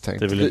har jag nog inte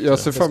tänkt. Jag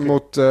ser fram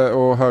emot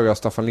att höra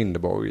Staffan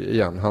Lindeborg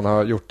igen. Han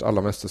har gjort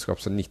alla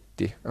mästerskap sedan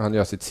 90. Han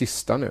gör sitt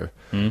sista nu.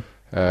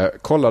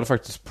 Kollade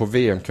faktiskt på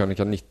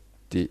VM-krönika 90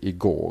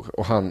 igår.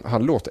 Och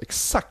han låter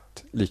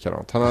exakt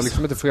likadant. Han har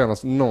liksom inte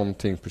förändrats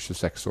någonting på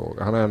 26 år.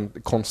 Han är en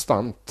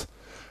konstant.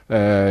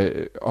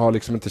 Har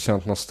liksom inte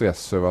känt någon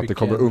stress över att det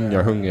kommer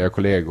unga, hungriga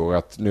kollegor.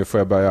 Att nu får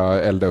jag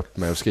börja elda upp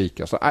mig och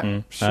skrika. Så,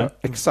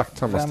 exakt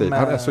samma stil.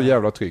 Han är så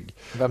jävla trygg.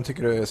 Vem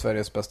tycker du är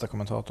Sveriges bästa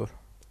kommentator?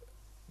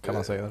 Kan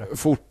man säga det?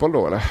 Fotboll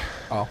då, eller?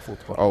 Ja,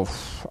 fotboll.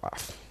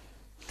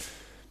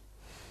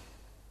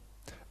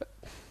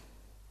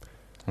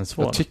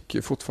 Jag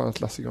tycker fortfarande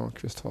att Lasse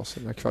Granqvist har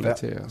sina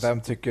kvaliteter.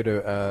 Vem tycker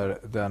du är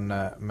den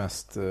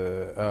mest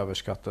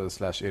överskattade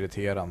 /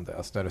 irriterande?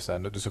 Alltså när du säger,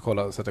 du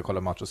ska sätta och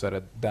kolla match och så är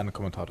det den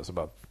kommentaren så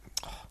bara...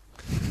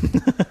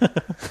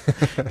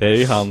 Det är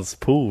ju hans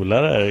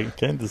polare,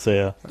 kan jag inte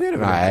säga.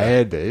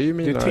 Nej, det är ju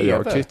mina.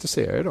 Jag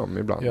kritiserar ju dem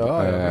ibland.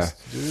 Ja,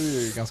 du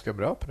är ju ganska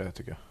bra på det,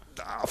 tycker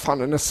jag. Fan,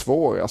 den är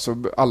svår.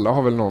 Alltså, alla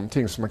har väl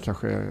någonting som man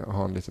kanske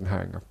har en liten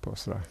hang-up på.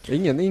 Sådär.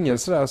 Ingen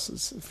sådär...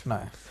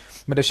 Nej.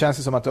 Men det känns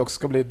ju som att det också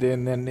ska bli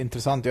en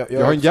intressant...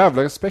 Jag har en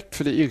jävla respekt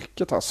för det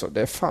yrket, alltså.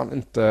 Det är fan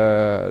inte...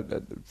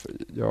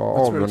 Jag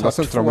avundas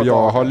inte dem.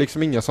 Jag har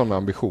liksom inga sådana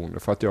ambitioner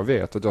för att jag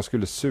vet att jag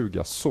skulle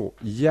suga så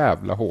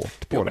jävla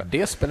hårt på det.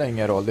 Det spelar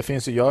ingen roll. Det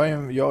finns ju,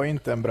 jag är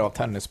inte en bra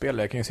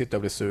tennisspelare. Jag kan ju sitta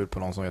och bli sur på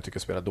någon som jag tycker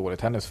spelar dålig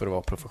tennis för att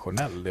vara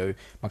professionell.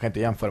 Man kan inte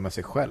jämföra med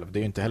sig själv. Det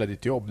är ju inte heller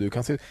ditt jobb.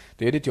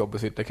 Det är ditt jobb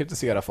att sitta och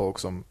kritisera folk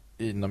som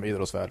inom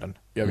idrottsvärlden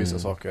gör vissa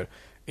saker.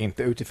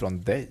 Inte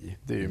utifrån dig.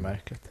 Det är ju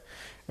märkligt.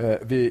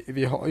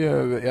 Vi har ju,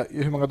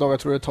 hur många dagar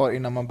tror du det tar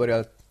innan man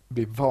börjar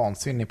bli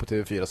vansinnig på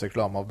TV4s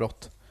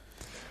reklamavbrott?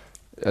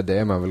 Ja, det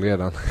är man väl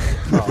redan.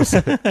 Ja.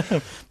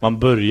 Man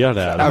börjar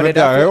där. Ja, men det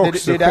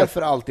är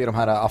därför alltid de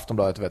här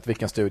Aftonbladet vet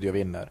vilken studio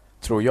vinner,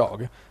 tror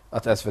jag.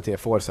 Att SVT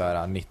får så här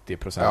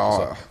 90%.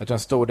 Ja. Jag tror en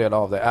stor del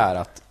av det är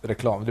att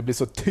reklam, det blir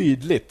så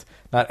tydligt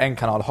när en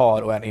kanal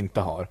har och en inte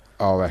har.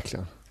 Ja,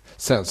 verkligen.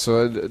 Sen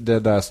så det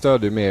där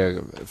stödde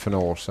mer för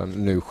några år sedan.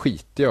 Nu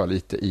skiter jag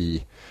lite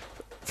i.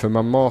 För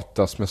man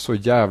matas med så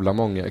jävla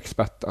många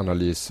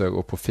expertanalyser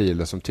och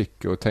profiler som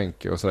tycker och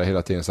tänker och sådär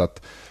hela tiden. Så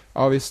att,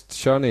 ja visst,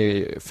 kör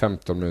ni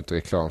 15 minuter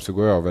reklam så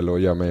går jag väl och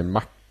gör mig en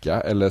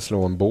macka eller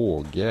slår en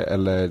båge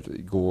eller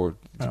går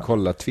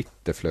kolla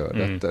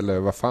Twitterflödet eller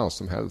vad fan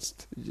som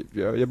helst.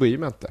 Jag bryr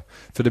mig inte.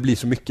 För det blir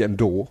så mycket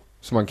ändå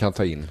som man kan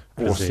ta in.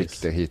 Precis.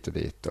 Åsikter hit och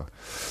dit och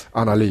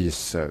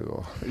analyser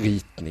och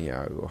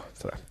ritningar och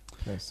sådär.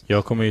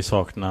 Jag kommer ju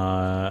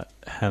sakna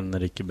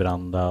Henrik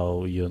Branda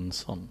och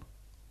Jönsson.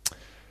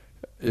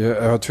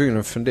 Jag var tvungen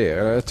att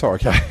fundera ett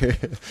tag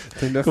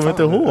här. Kommer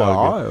inte ihåg?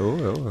 Ja,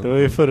 Det var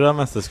ju förra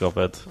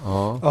mästerskapet.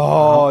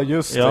 Ja,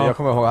 just det. Ja. Jag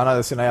kommer ihåg. Han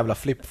hade sina jävla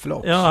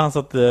flipflops. Ja, han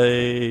satt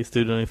i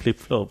studion i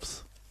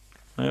flipflops.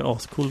 Han är en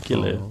ascool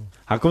kille.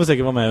 Han kommer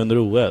säkert vara med under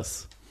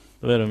OS.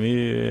 Då är de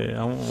ju,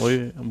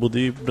 han bodde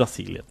i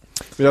Brasilien.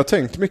 Jag har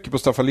tänkt mycket på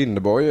Staffan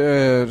Lindeborg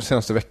de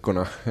senaste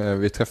veckorna.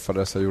 Vi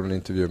träffades och gjorde en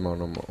intervju med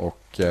honom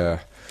och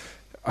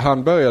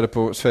han började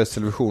på Sveriges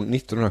Television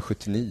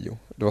 1979.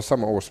 Det var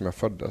samma år som jag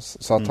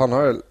föddes. Så att han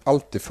har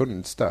alltid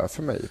funnits där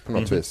för mig på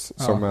något vis.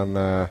 Som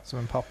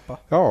en pappa.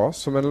 Ja,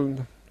 som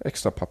en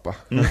extra pappa.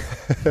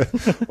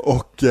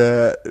 och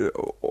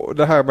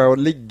det här med att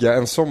ligga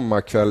en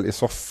sommarkväll i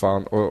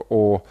soffan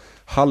och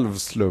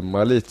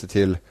halvslumra lite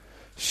till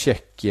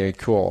Tjeckien,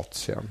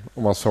 Kroatien.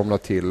 Och man somnar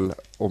till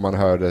och man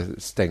hör det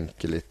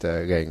stänker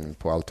lite regn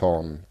på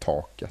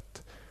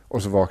altantaket.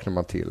 Och så vaknar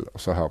man till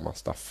och så hör man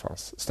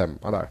Staffans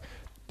stämma där.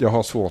 Jag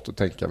har svårt att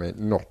tänka mig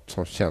något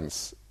som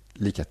känns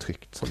lika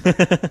tryggt som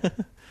det.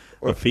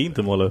 Vad fint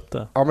att måla upp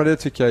det. Ja, men det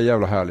tycker jag är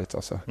jävla härligt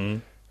alltså.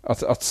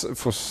 Att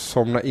få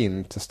somna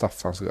in till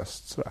Staffans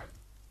röst sådär.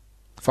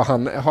 För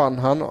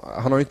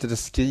han har inte den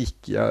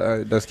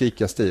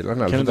skrikiga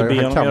stilen. Han kan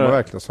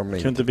verkligen somna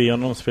in. Kan du inte be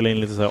honom spela in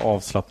lite så här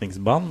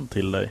avslappningsband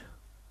till dig?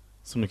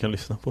 Som du kan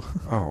lyssna på.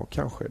 Ja,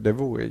 kanske. Det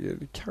vore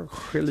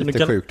kanske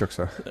lite sjukt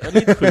också.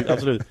 Lite sjukt,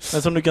 absolut.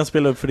 Men som du kan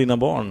spela upp för dina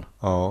barn.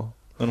 Ja.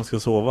 När de ska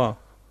sova.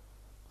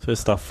 Så är det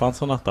Staffan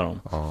som nattar dem.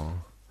 Ja.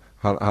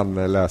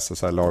 Han läser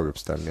så här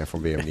laguppställningar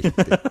från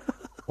VM90.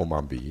 Om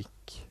man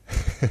byk.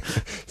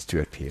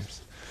 Stuart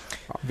Pearce.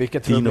 Ja.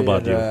 Vilket tror du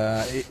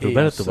blir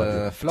EUs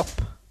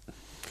flopp?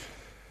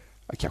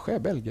 Kanske är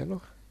Belgien då.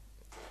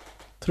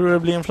 Tror du det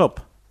blir en flopp?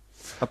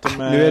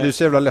 Nu är det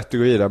så jävla lätt att gå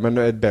vidare.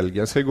 Men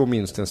Belgien ska gå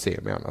minst en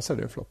semi, annars är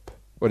det en flopp.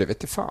 Och det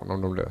vet jag fan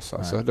om de löser.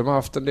 Alltså, de har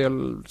haft en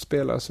del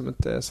spelare som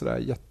inte är sådär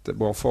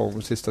jättebra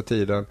form sista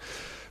tiden.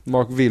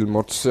 Mark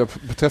Wilmots, jag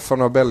träffade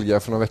några belgare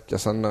för några veckor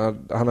sedan.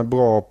 Han är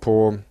bra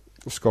på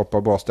att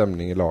skapa bra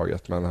stämning i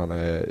laget, men han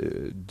är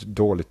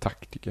dålig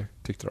taktiker,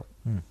 tyckte de.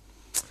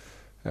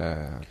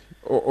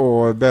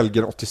 Och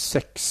Belgien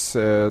 86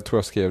 tror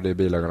jag skrev det i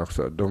bilagan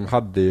också.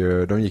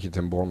 De gick till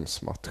en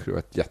bronsmatch. Det var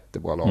ett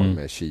jättebra lag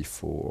med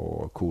Schifo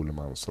och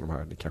Kolemans och de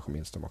här, ni kanske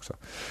minns dem också.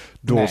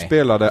 Då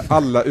spelade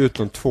alla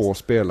utom 2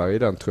 spelare i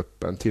den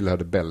truppen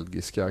tillhörde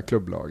belgiska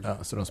klubblag. Ja,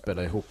 så de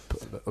spelade ihop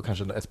och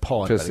kanske ett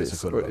par.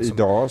 Precis, och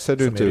idag ser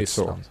det inte ut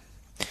så.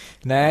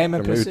 Nej,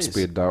 men de är precis.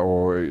 utspridda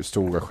och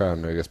stora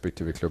stjärnor i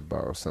respektive klubbar.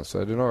 Och sen så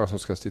är det några som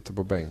ska sitta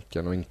på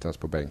bänken och inte ens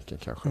på bänken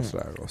kanske. Och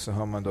sådär. Och så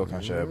har man då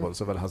kanske både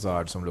såväl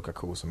Hazard som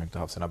Lukaku som inte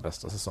haft sina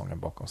bästa säsonger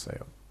bakom sig.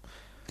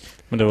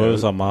 Men det var ju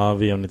samma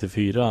VM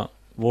 94,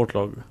 vårt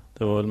lag.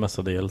 Det var väl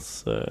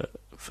mestadels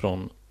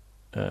från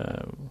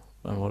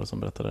vem var det som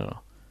berättade det då?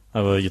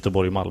 Det var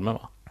Göteborg och Malmö,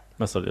 va?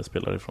 Mestadels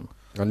spelare ifrån.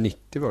 Ja,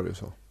 90 var det ju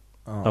så.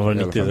 Ja, var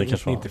det 90 det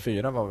kanske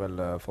 94 var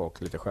väl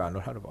folk lite stjärnor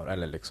här var,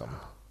 eller liksom.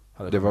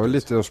 Det var väl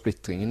lite av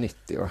splittring i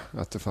 90, va?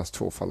 Att det fanns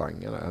 2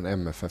 falanger. En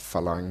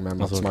MFF-falang med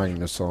Mats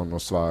Magnusson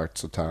och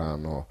Svarts och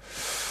Tern och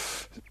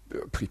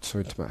Prytz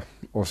var inte med.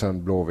 Och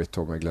sen Blåvitt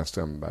då med Glenn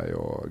Strömberg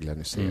och Glenn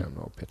Hysén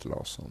och Peter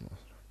Larsson.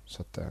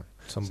 Så att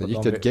sen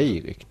gick det ett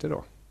gayrykte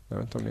då. Jag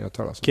vet inte om ni har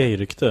talat om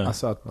gayrykte?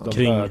 Alltså att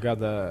de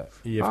bögade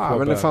IFK. Ja,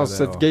 men det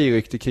fanns ett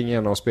gayrykte kring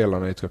en av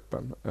spelarna i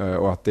truppen.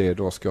 Och att det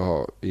då ska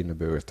ha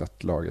inneburit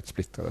att laget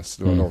splittrades.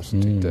 Det var de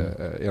som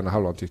tyckte, ena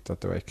halvan tyckte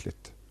att det var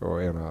äckligt.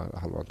 Och ena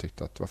halvan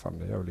tyckte att vad fan,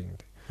 det gör väl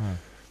ingenting.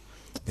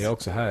 Det är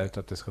också här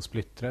att det ska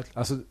splittras.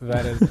 Alltså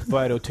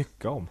vad är det att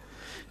tycka om?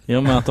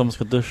 Ja, men att de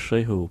ska duscha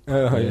ihop.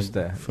 Ja, just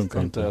det.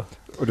 Funkar inte.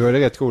 Och då är det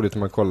rätt roligt när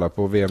man kollar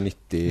på VM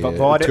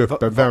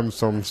 90-truppen, vem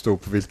som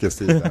stod på vilken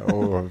sida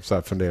och så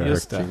här funderar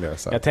högt kring det.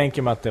 Så här. Jag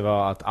tänker mig att det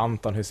var att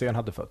Anton Hysén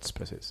hade fötts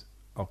precis.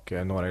 Och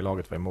några i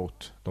laget var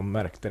emot. De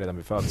märkte redan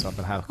vid födseln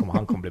att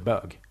han kommer bli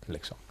bög.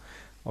 Liksom.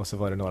 Och så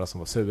var det några som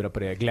var sura på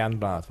det. Glenn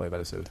bland annat var ju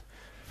väldigt sur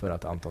för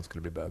att Anton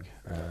skulle bli bög.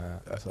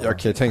 Jag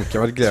kan ju tänka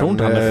mig att Glenn... Tror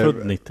inte han är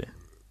född 90?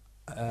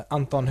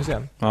 Anton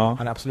Hysén? Ja.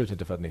 Han är absolut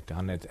inte född 90.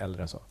 Han är lite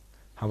äldre än så.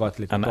 Han var ett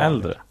litet barn.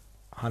 Äldre?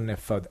 Han är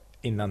född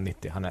innan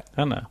 90.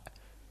 Han är?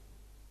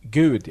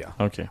 Gud, ja.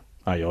 Okej. Okay.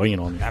 Ja, jag har ingen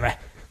aning. Nej,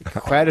 men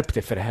skärp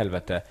dig för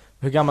helvete.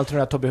 Hur gammal tror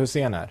du att Tobbe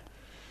Hysén är?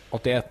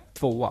 81,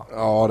 2.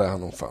 Ja, det är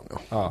han nog fan,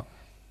 ja.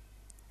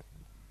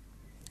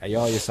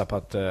 Jag gissar på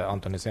att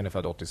Anton Hysén är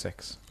född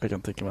 86. Jag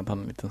kan tänka mig att han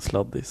är en liten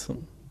sladdis som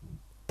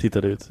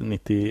tittade ut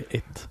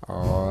 91.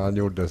 Ja, han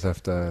gjordes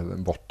efter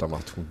en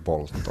bortamatch mot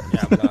Bolton.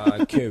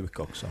 Jävla kuk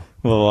också.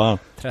 Vad var han?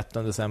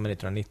 13 december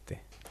 1990.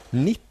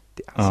 90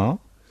 alltså?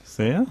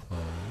 Ja,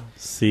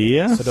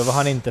 se. Så då var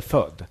han inte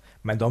född.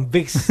 Men de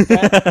visste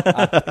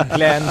att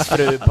Glenns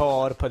fru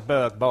par på ett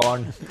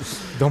bögbarn.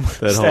 De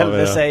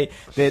ställde sig,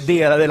 det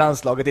delade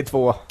landslaget i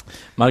 2.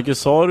 Marcus,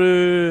 sa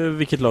du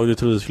vilket lag du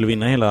trodde skulle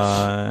vinna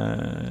hela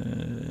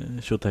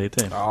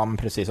Tjotahejti? Ja, men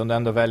precis. Om du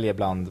ändå väljer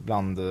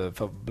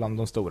bland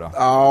de stora.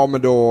 Ja,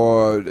 men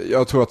då...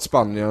 Jag tror att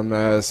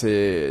Spanien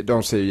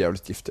ser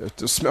jävligt giftiga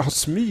ut. Har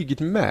smygit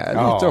med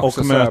lite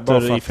också. Och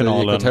möter i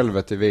finalen. Det gick åt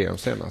helvete i VM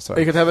senast. Det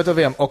gick åt helvete i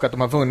VM och att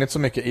de har vunnit så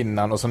mycket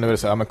innan. Och så nu är det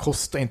så här, men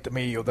Costa inte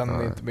med och den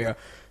är inte med.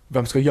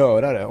 Vem ska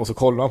göra det? Och så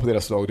kollar man på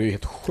deras lag. Det är ju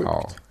helt sjukt.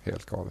 Ja,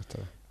 helt galet.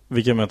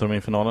 Vilka möter de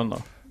i finalen då?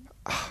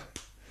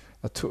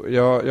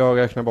 Jag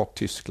räknar bort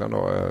Tyskland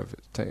då.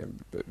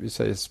 Vi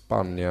säger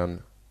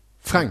Spanien,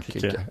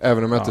 Frankrike.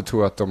 Även om jag inte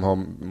tror att de har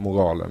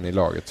moralen i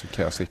laget så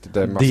krävs riktigt. Det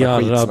är en massa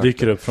Diarra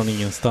dyker upp från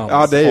ingenstans.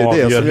 Ja, det är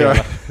ju det som gör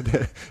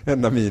det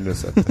enda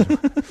minuset.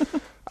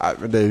 Nej,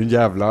 men det är ju en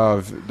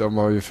jävla... De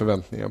har ju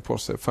förväntningar på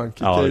sig.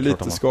 Frankrike är ju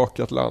lite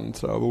skakat land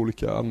så, av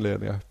olika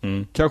anledningar.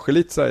 Kanske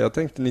lite så här, jag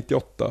tänkte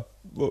 98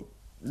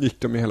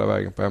 gick de hela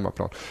vägen på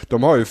hemmaplan.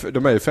 De är ju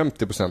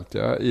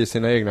 50% i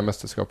sina egna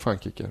mästerskap,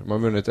 Frankrike. De har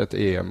vunnit ett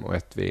EM och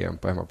ett VM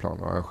på hemmaplan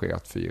och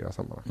arrangerat 4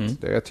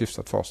 sammanlagt. Det är ett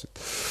hyfsat facit.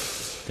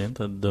 Det är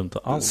inte dumt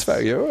alls.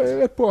 Sverige är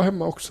rätt bra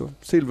hemma också.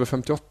 Silver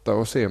 58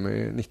 och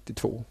semi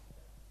 92.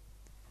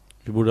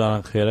 Vi borde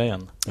arrangera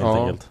igen, helt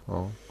enkelt.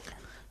 Ja.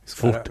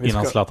 Fort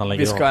innan Zlatan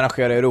lägger av. Vi ska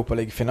arrangera Europa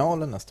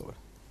League-finalen nästa år.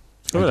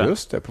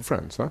 Just det, på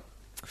Friends, va?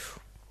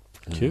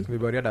 Kul. Vi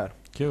börjar där.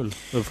 Kul.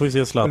 Då får vi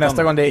se Zlatan. Och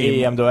nästa gång det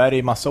är EM, då är det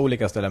i massa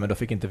olika ställen, men då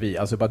fick inte vi.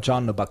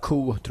 Azerbaijan och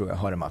Baku tror jag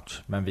har en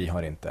match, men vi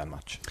har inte en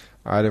match.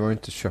 Nej, det var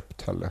inte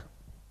köpt heller.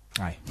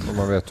 Nej. Och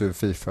man vet hur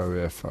FIFA och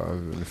UEFA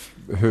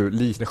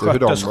hur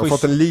de har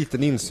fått en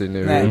liten insyn i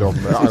hur de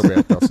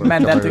arbetar. Så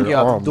men den tycker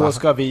jag att då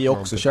ska vi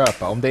också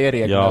köpa. Om det är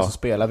reglerna så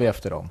spelar vi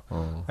efter dem.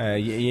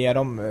 Ge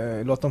dem,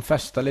 låt dem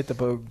festa lite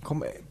på...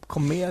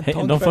 Kom med.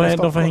 De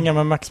får hänga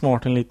med Max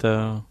Martin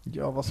lite.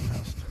 Ja, vad som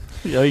helst.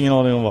 Jag har ingen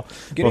aning om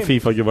vad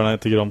FIFA-gubbarna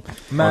tycker om.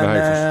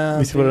 Men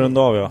vi ska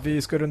runda av, ja.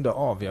 Vi ska runda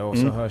av, ja. Och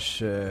så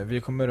hörs...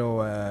 Vi kommer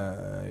då...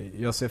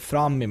 jag ser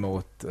fram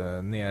emot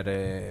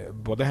nere,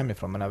 både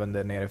hemifrån men även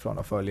nerifrån,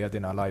 och följa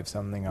dina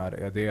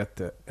livesändningar. Det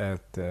är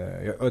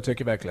jag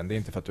tycker verkligen, det är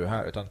inte för att du är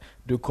här, utan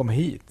du kom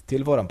hit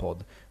till våran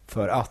podd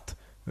för att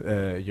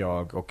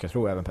jag och jag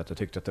tror även Petter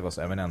tyckte att det var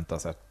så eminenta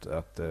sätt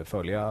att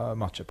följa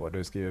matcher på.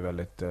 Du skriver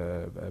väldigt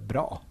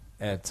bra.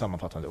 Ett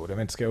sammanfattande ord. Jag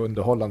vill inte skriva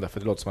underhållande för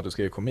det låter som att du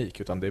skriver komik,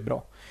 utan det är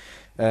bra.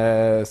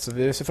 Så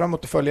vi ser fram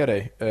emot att följa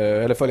dig.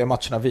 Eller följa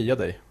matcherna via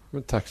dig.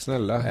 Men tack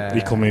snälla.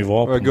 Vi kommer ju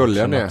vara på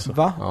matcherna också.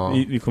 Va? Ja.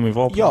 Vi kommer ju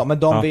vara på. Ja, men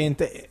de vi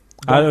inte...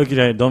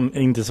 De är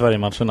inte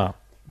Sverige-matcherna.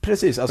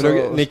 Precis. Alltså...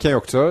 Ni kan ju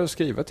också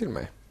skriva till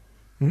mig.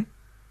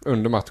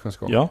 Under matchens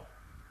gång.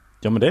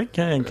 Ja, men det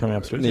kan vi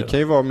absolut Ni göra. kan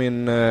ju vara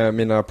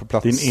mina på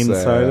plats din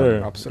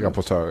insider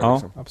rapportörer. Ja,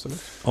 liksom.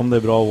 Absolut. Om det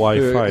är bra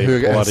wifi hur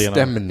på är arenan.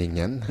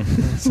 Stämningen?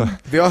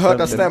 Vi har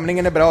hört att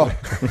stämningen är bra.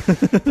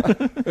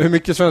 Hur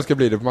mycket svenska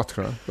blir det på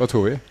matcherna? Vad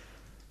tror vi?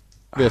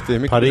 Vet vi hur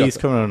mycket? Paris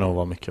kommer det nog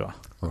vara mycket, va?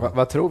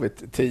 Vad tror vi?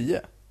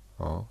 10?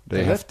 Ja,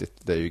 det är häftigt.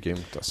 Det är ju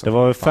grymt alltså. Det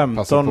var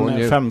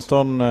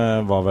 15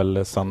 var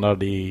väl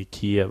standard i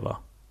Kiev, va?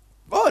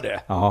 Var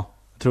det? Ja.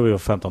 Jag tror vi var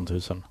 15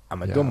 000. Ja,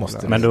 men då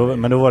måste men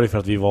då var det för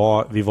att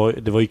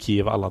det var ju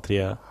Kiev alla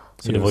tre.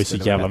 Så det var ju så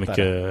jävla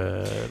mycket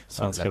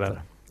svenskar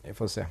där. Vi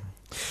får se.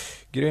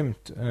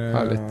 Grymt.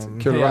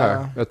 Härligt. Kul att vara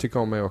här. Jag tycker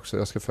om mig också.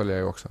 Jag ska följa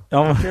er också.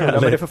 Ja,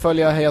 men det får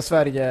följa Heja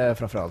Sverige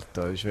framförallt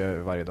och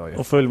varje dag.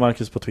 Och följ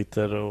Marcus på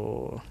Twitter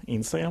och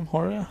Instagram,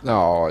 har du det?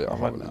 Ja, jag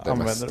har det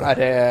mesta. Är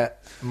det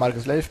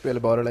Marcus Leifby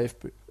eller bara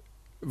Leifby?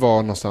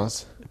 Var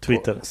någonstans?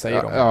 Twitter.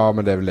 Säger de. Ja,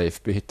 men det är väl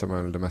Leifby, hittar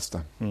man väl det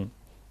mesta. Mm.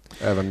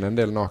 Även en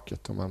del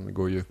naket om man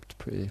går djupt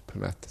på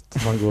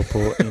nätet. Man går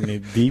in i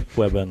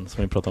deepwebben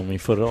som vi pratade om i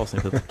förra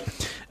avsnittet.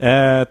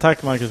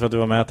 Tack Marcus för att du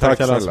var med. Tack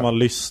till alla som har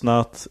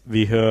lyssnat.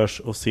 Vi hörs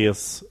och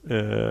ses.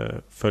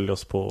 Följ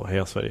oss på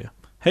Heja Sverige.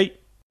 Hej!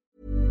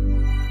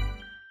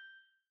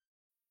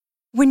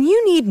 When you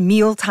need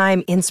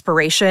mealtime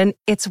inspiration,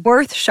 it's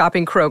worth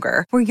shopping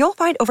Kroger, where you'll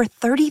find over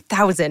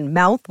 30,000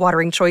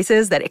 mouth-watering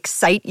choices that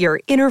excite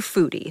your inner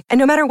foodie. And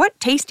no matter what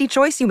tasty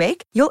choice you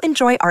make, you'll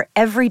enjoy our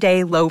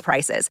everyday low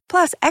prices,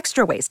 plus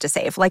extra ways to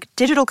save, like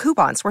digital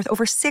coupons worth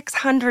over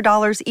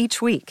 $600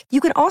 each week. You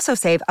can also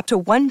save up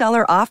to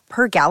 $1 off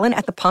per gallon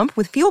at the pump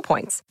with fuel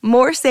points.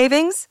 More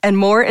savings and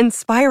more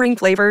inspiring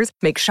flavors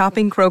make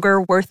shopping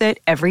Kroger worth it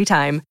every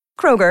time.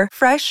 Kroger,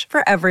 fresh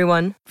for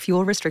everyone.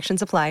 Fuel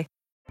restrictions apply.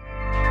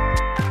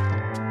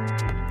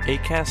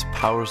 Acast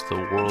powers the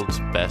world's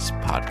best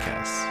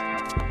podcasts.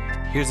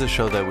 Here's a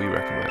show that we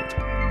recommend.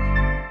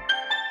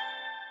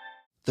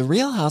 The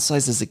Real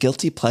Housewives is a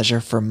guilty pleasure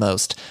for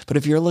most, but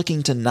if you're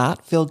looking to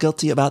not feel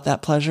guilty about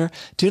that pleasure,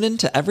 tune in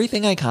to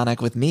Everything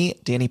Iconic with me,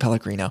 Danny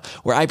Pellegrino,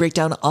 where I break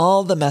down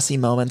all the messy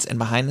moments and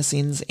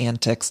behind-the-scenes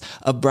antics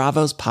of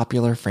Bravo's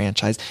popular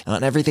franchise. And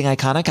on Everything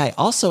Iconic, I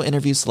also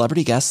interview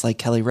celebrity guests like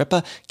Kelly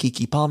Ripa,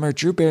 Keke Palmer,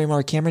 Drew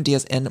Barrymore, Cameron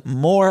Diaz, and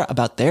more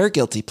about their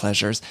guilty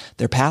pleasures,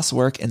 their past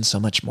work, and so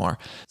much more.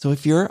 So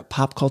if you're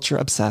pop culture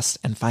obsessed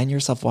and find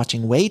yourself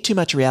watching way too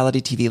much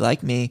reality TV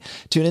like me,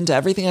 tune in to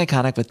Everything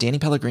Iconic with Danny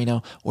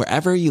Pellegrino,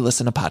 wherever you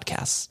listen to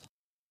podcasts.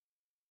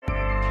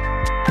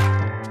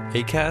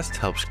 Acast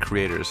helps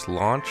creators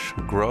launch,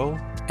 grow,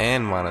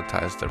 and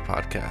monetize their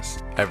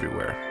podcasts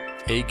everywhere.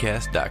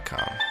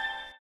 Acast.com.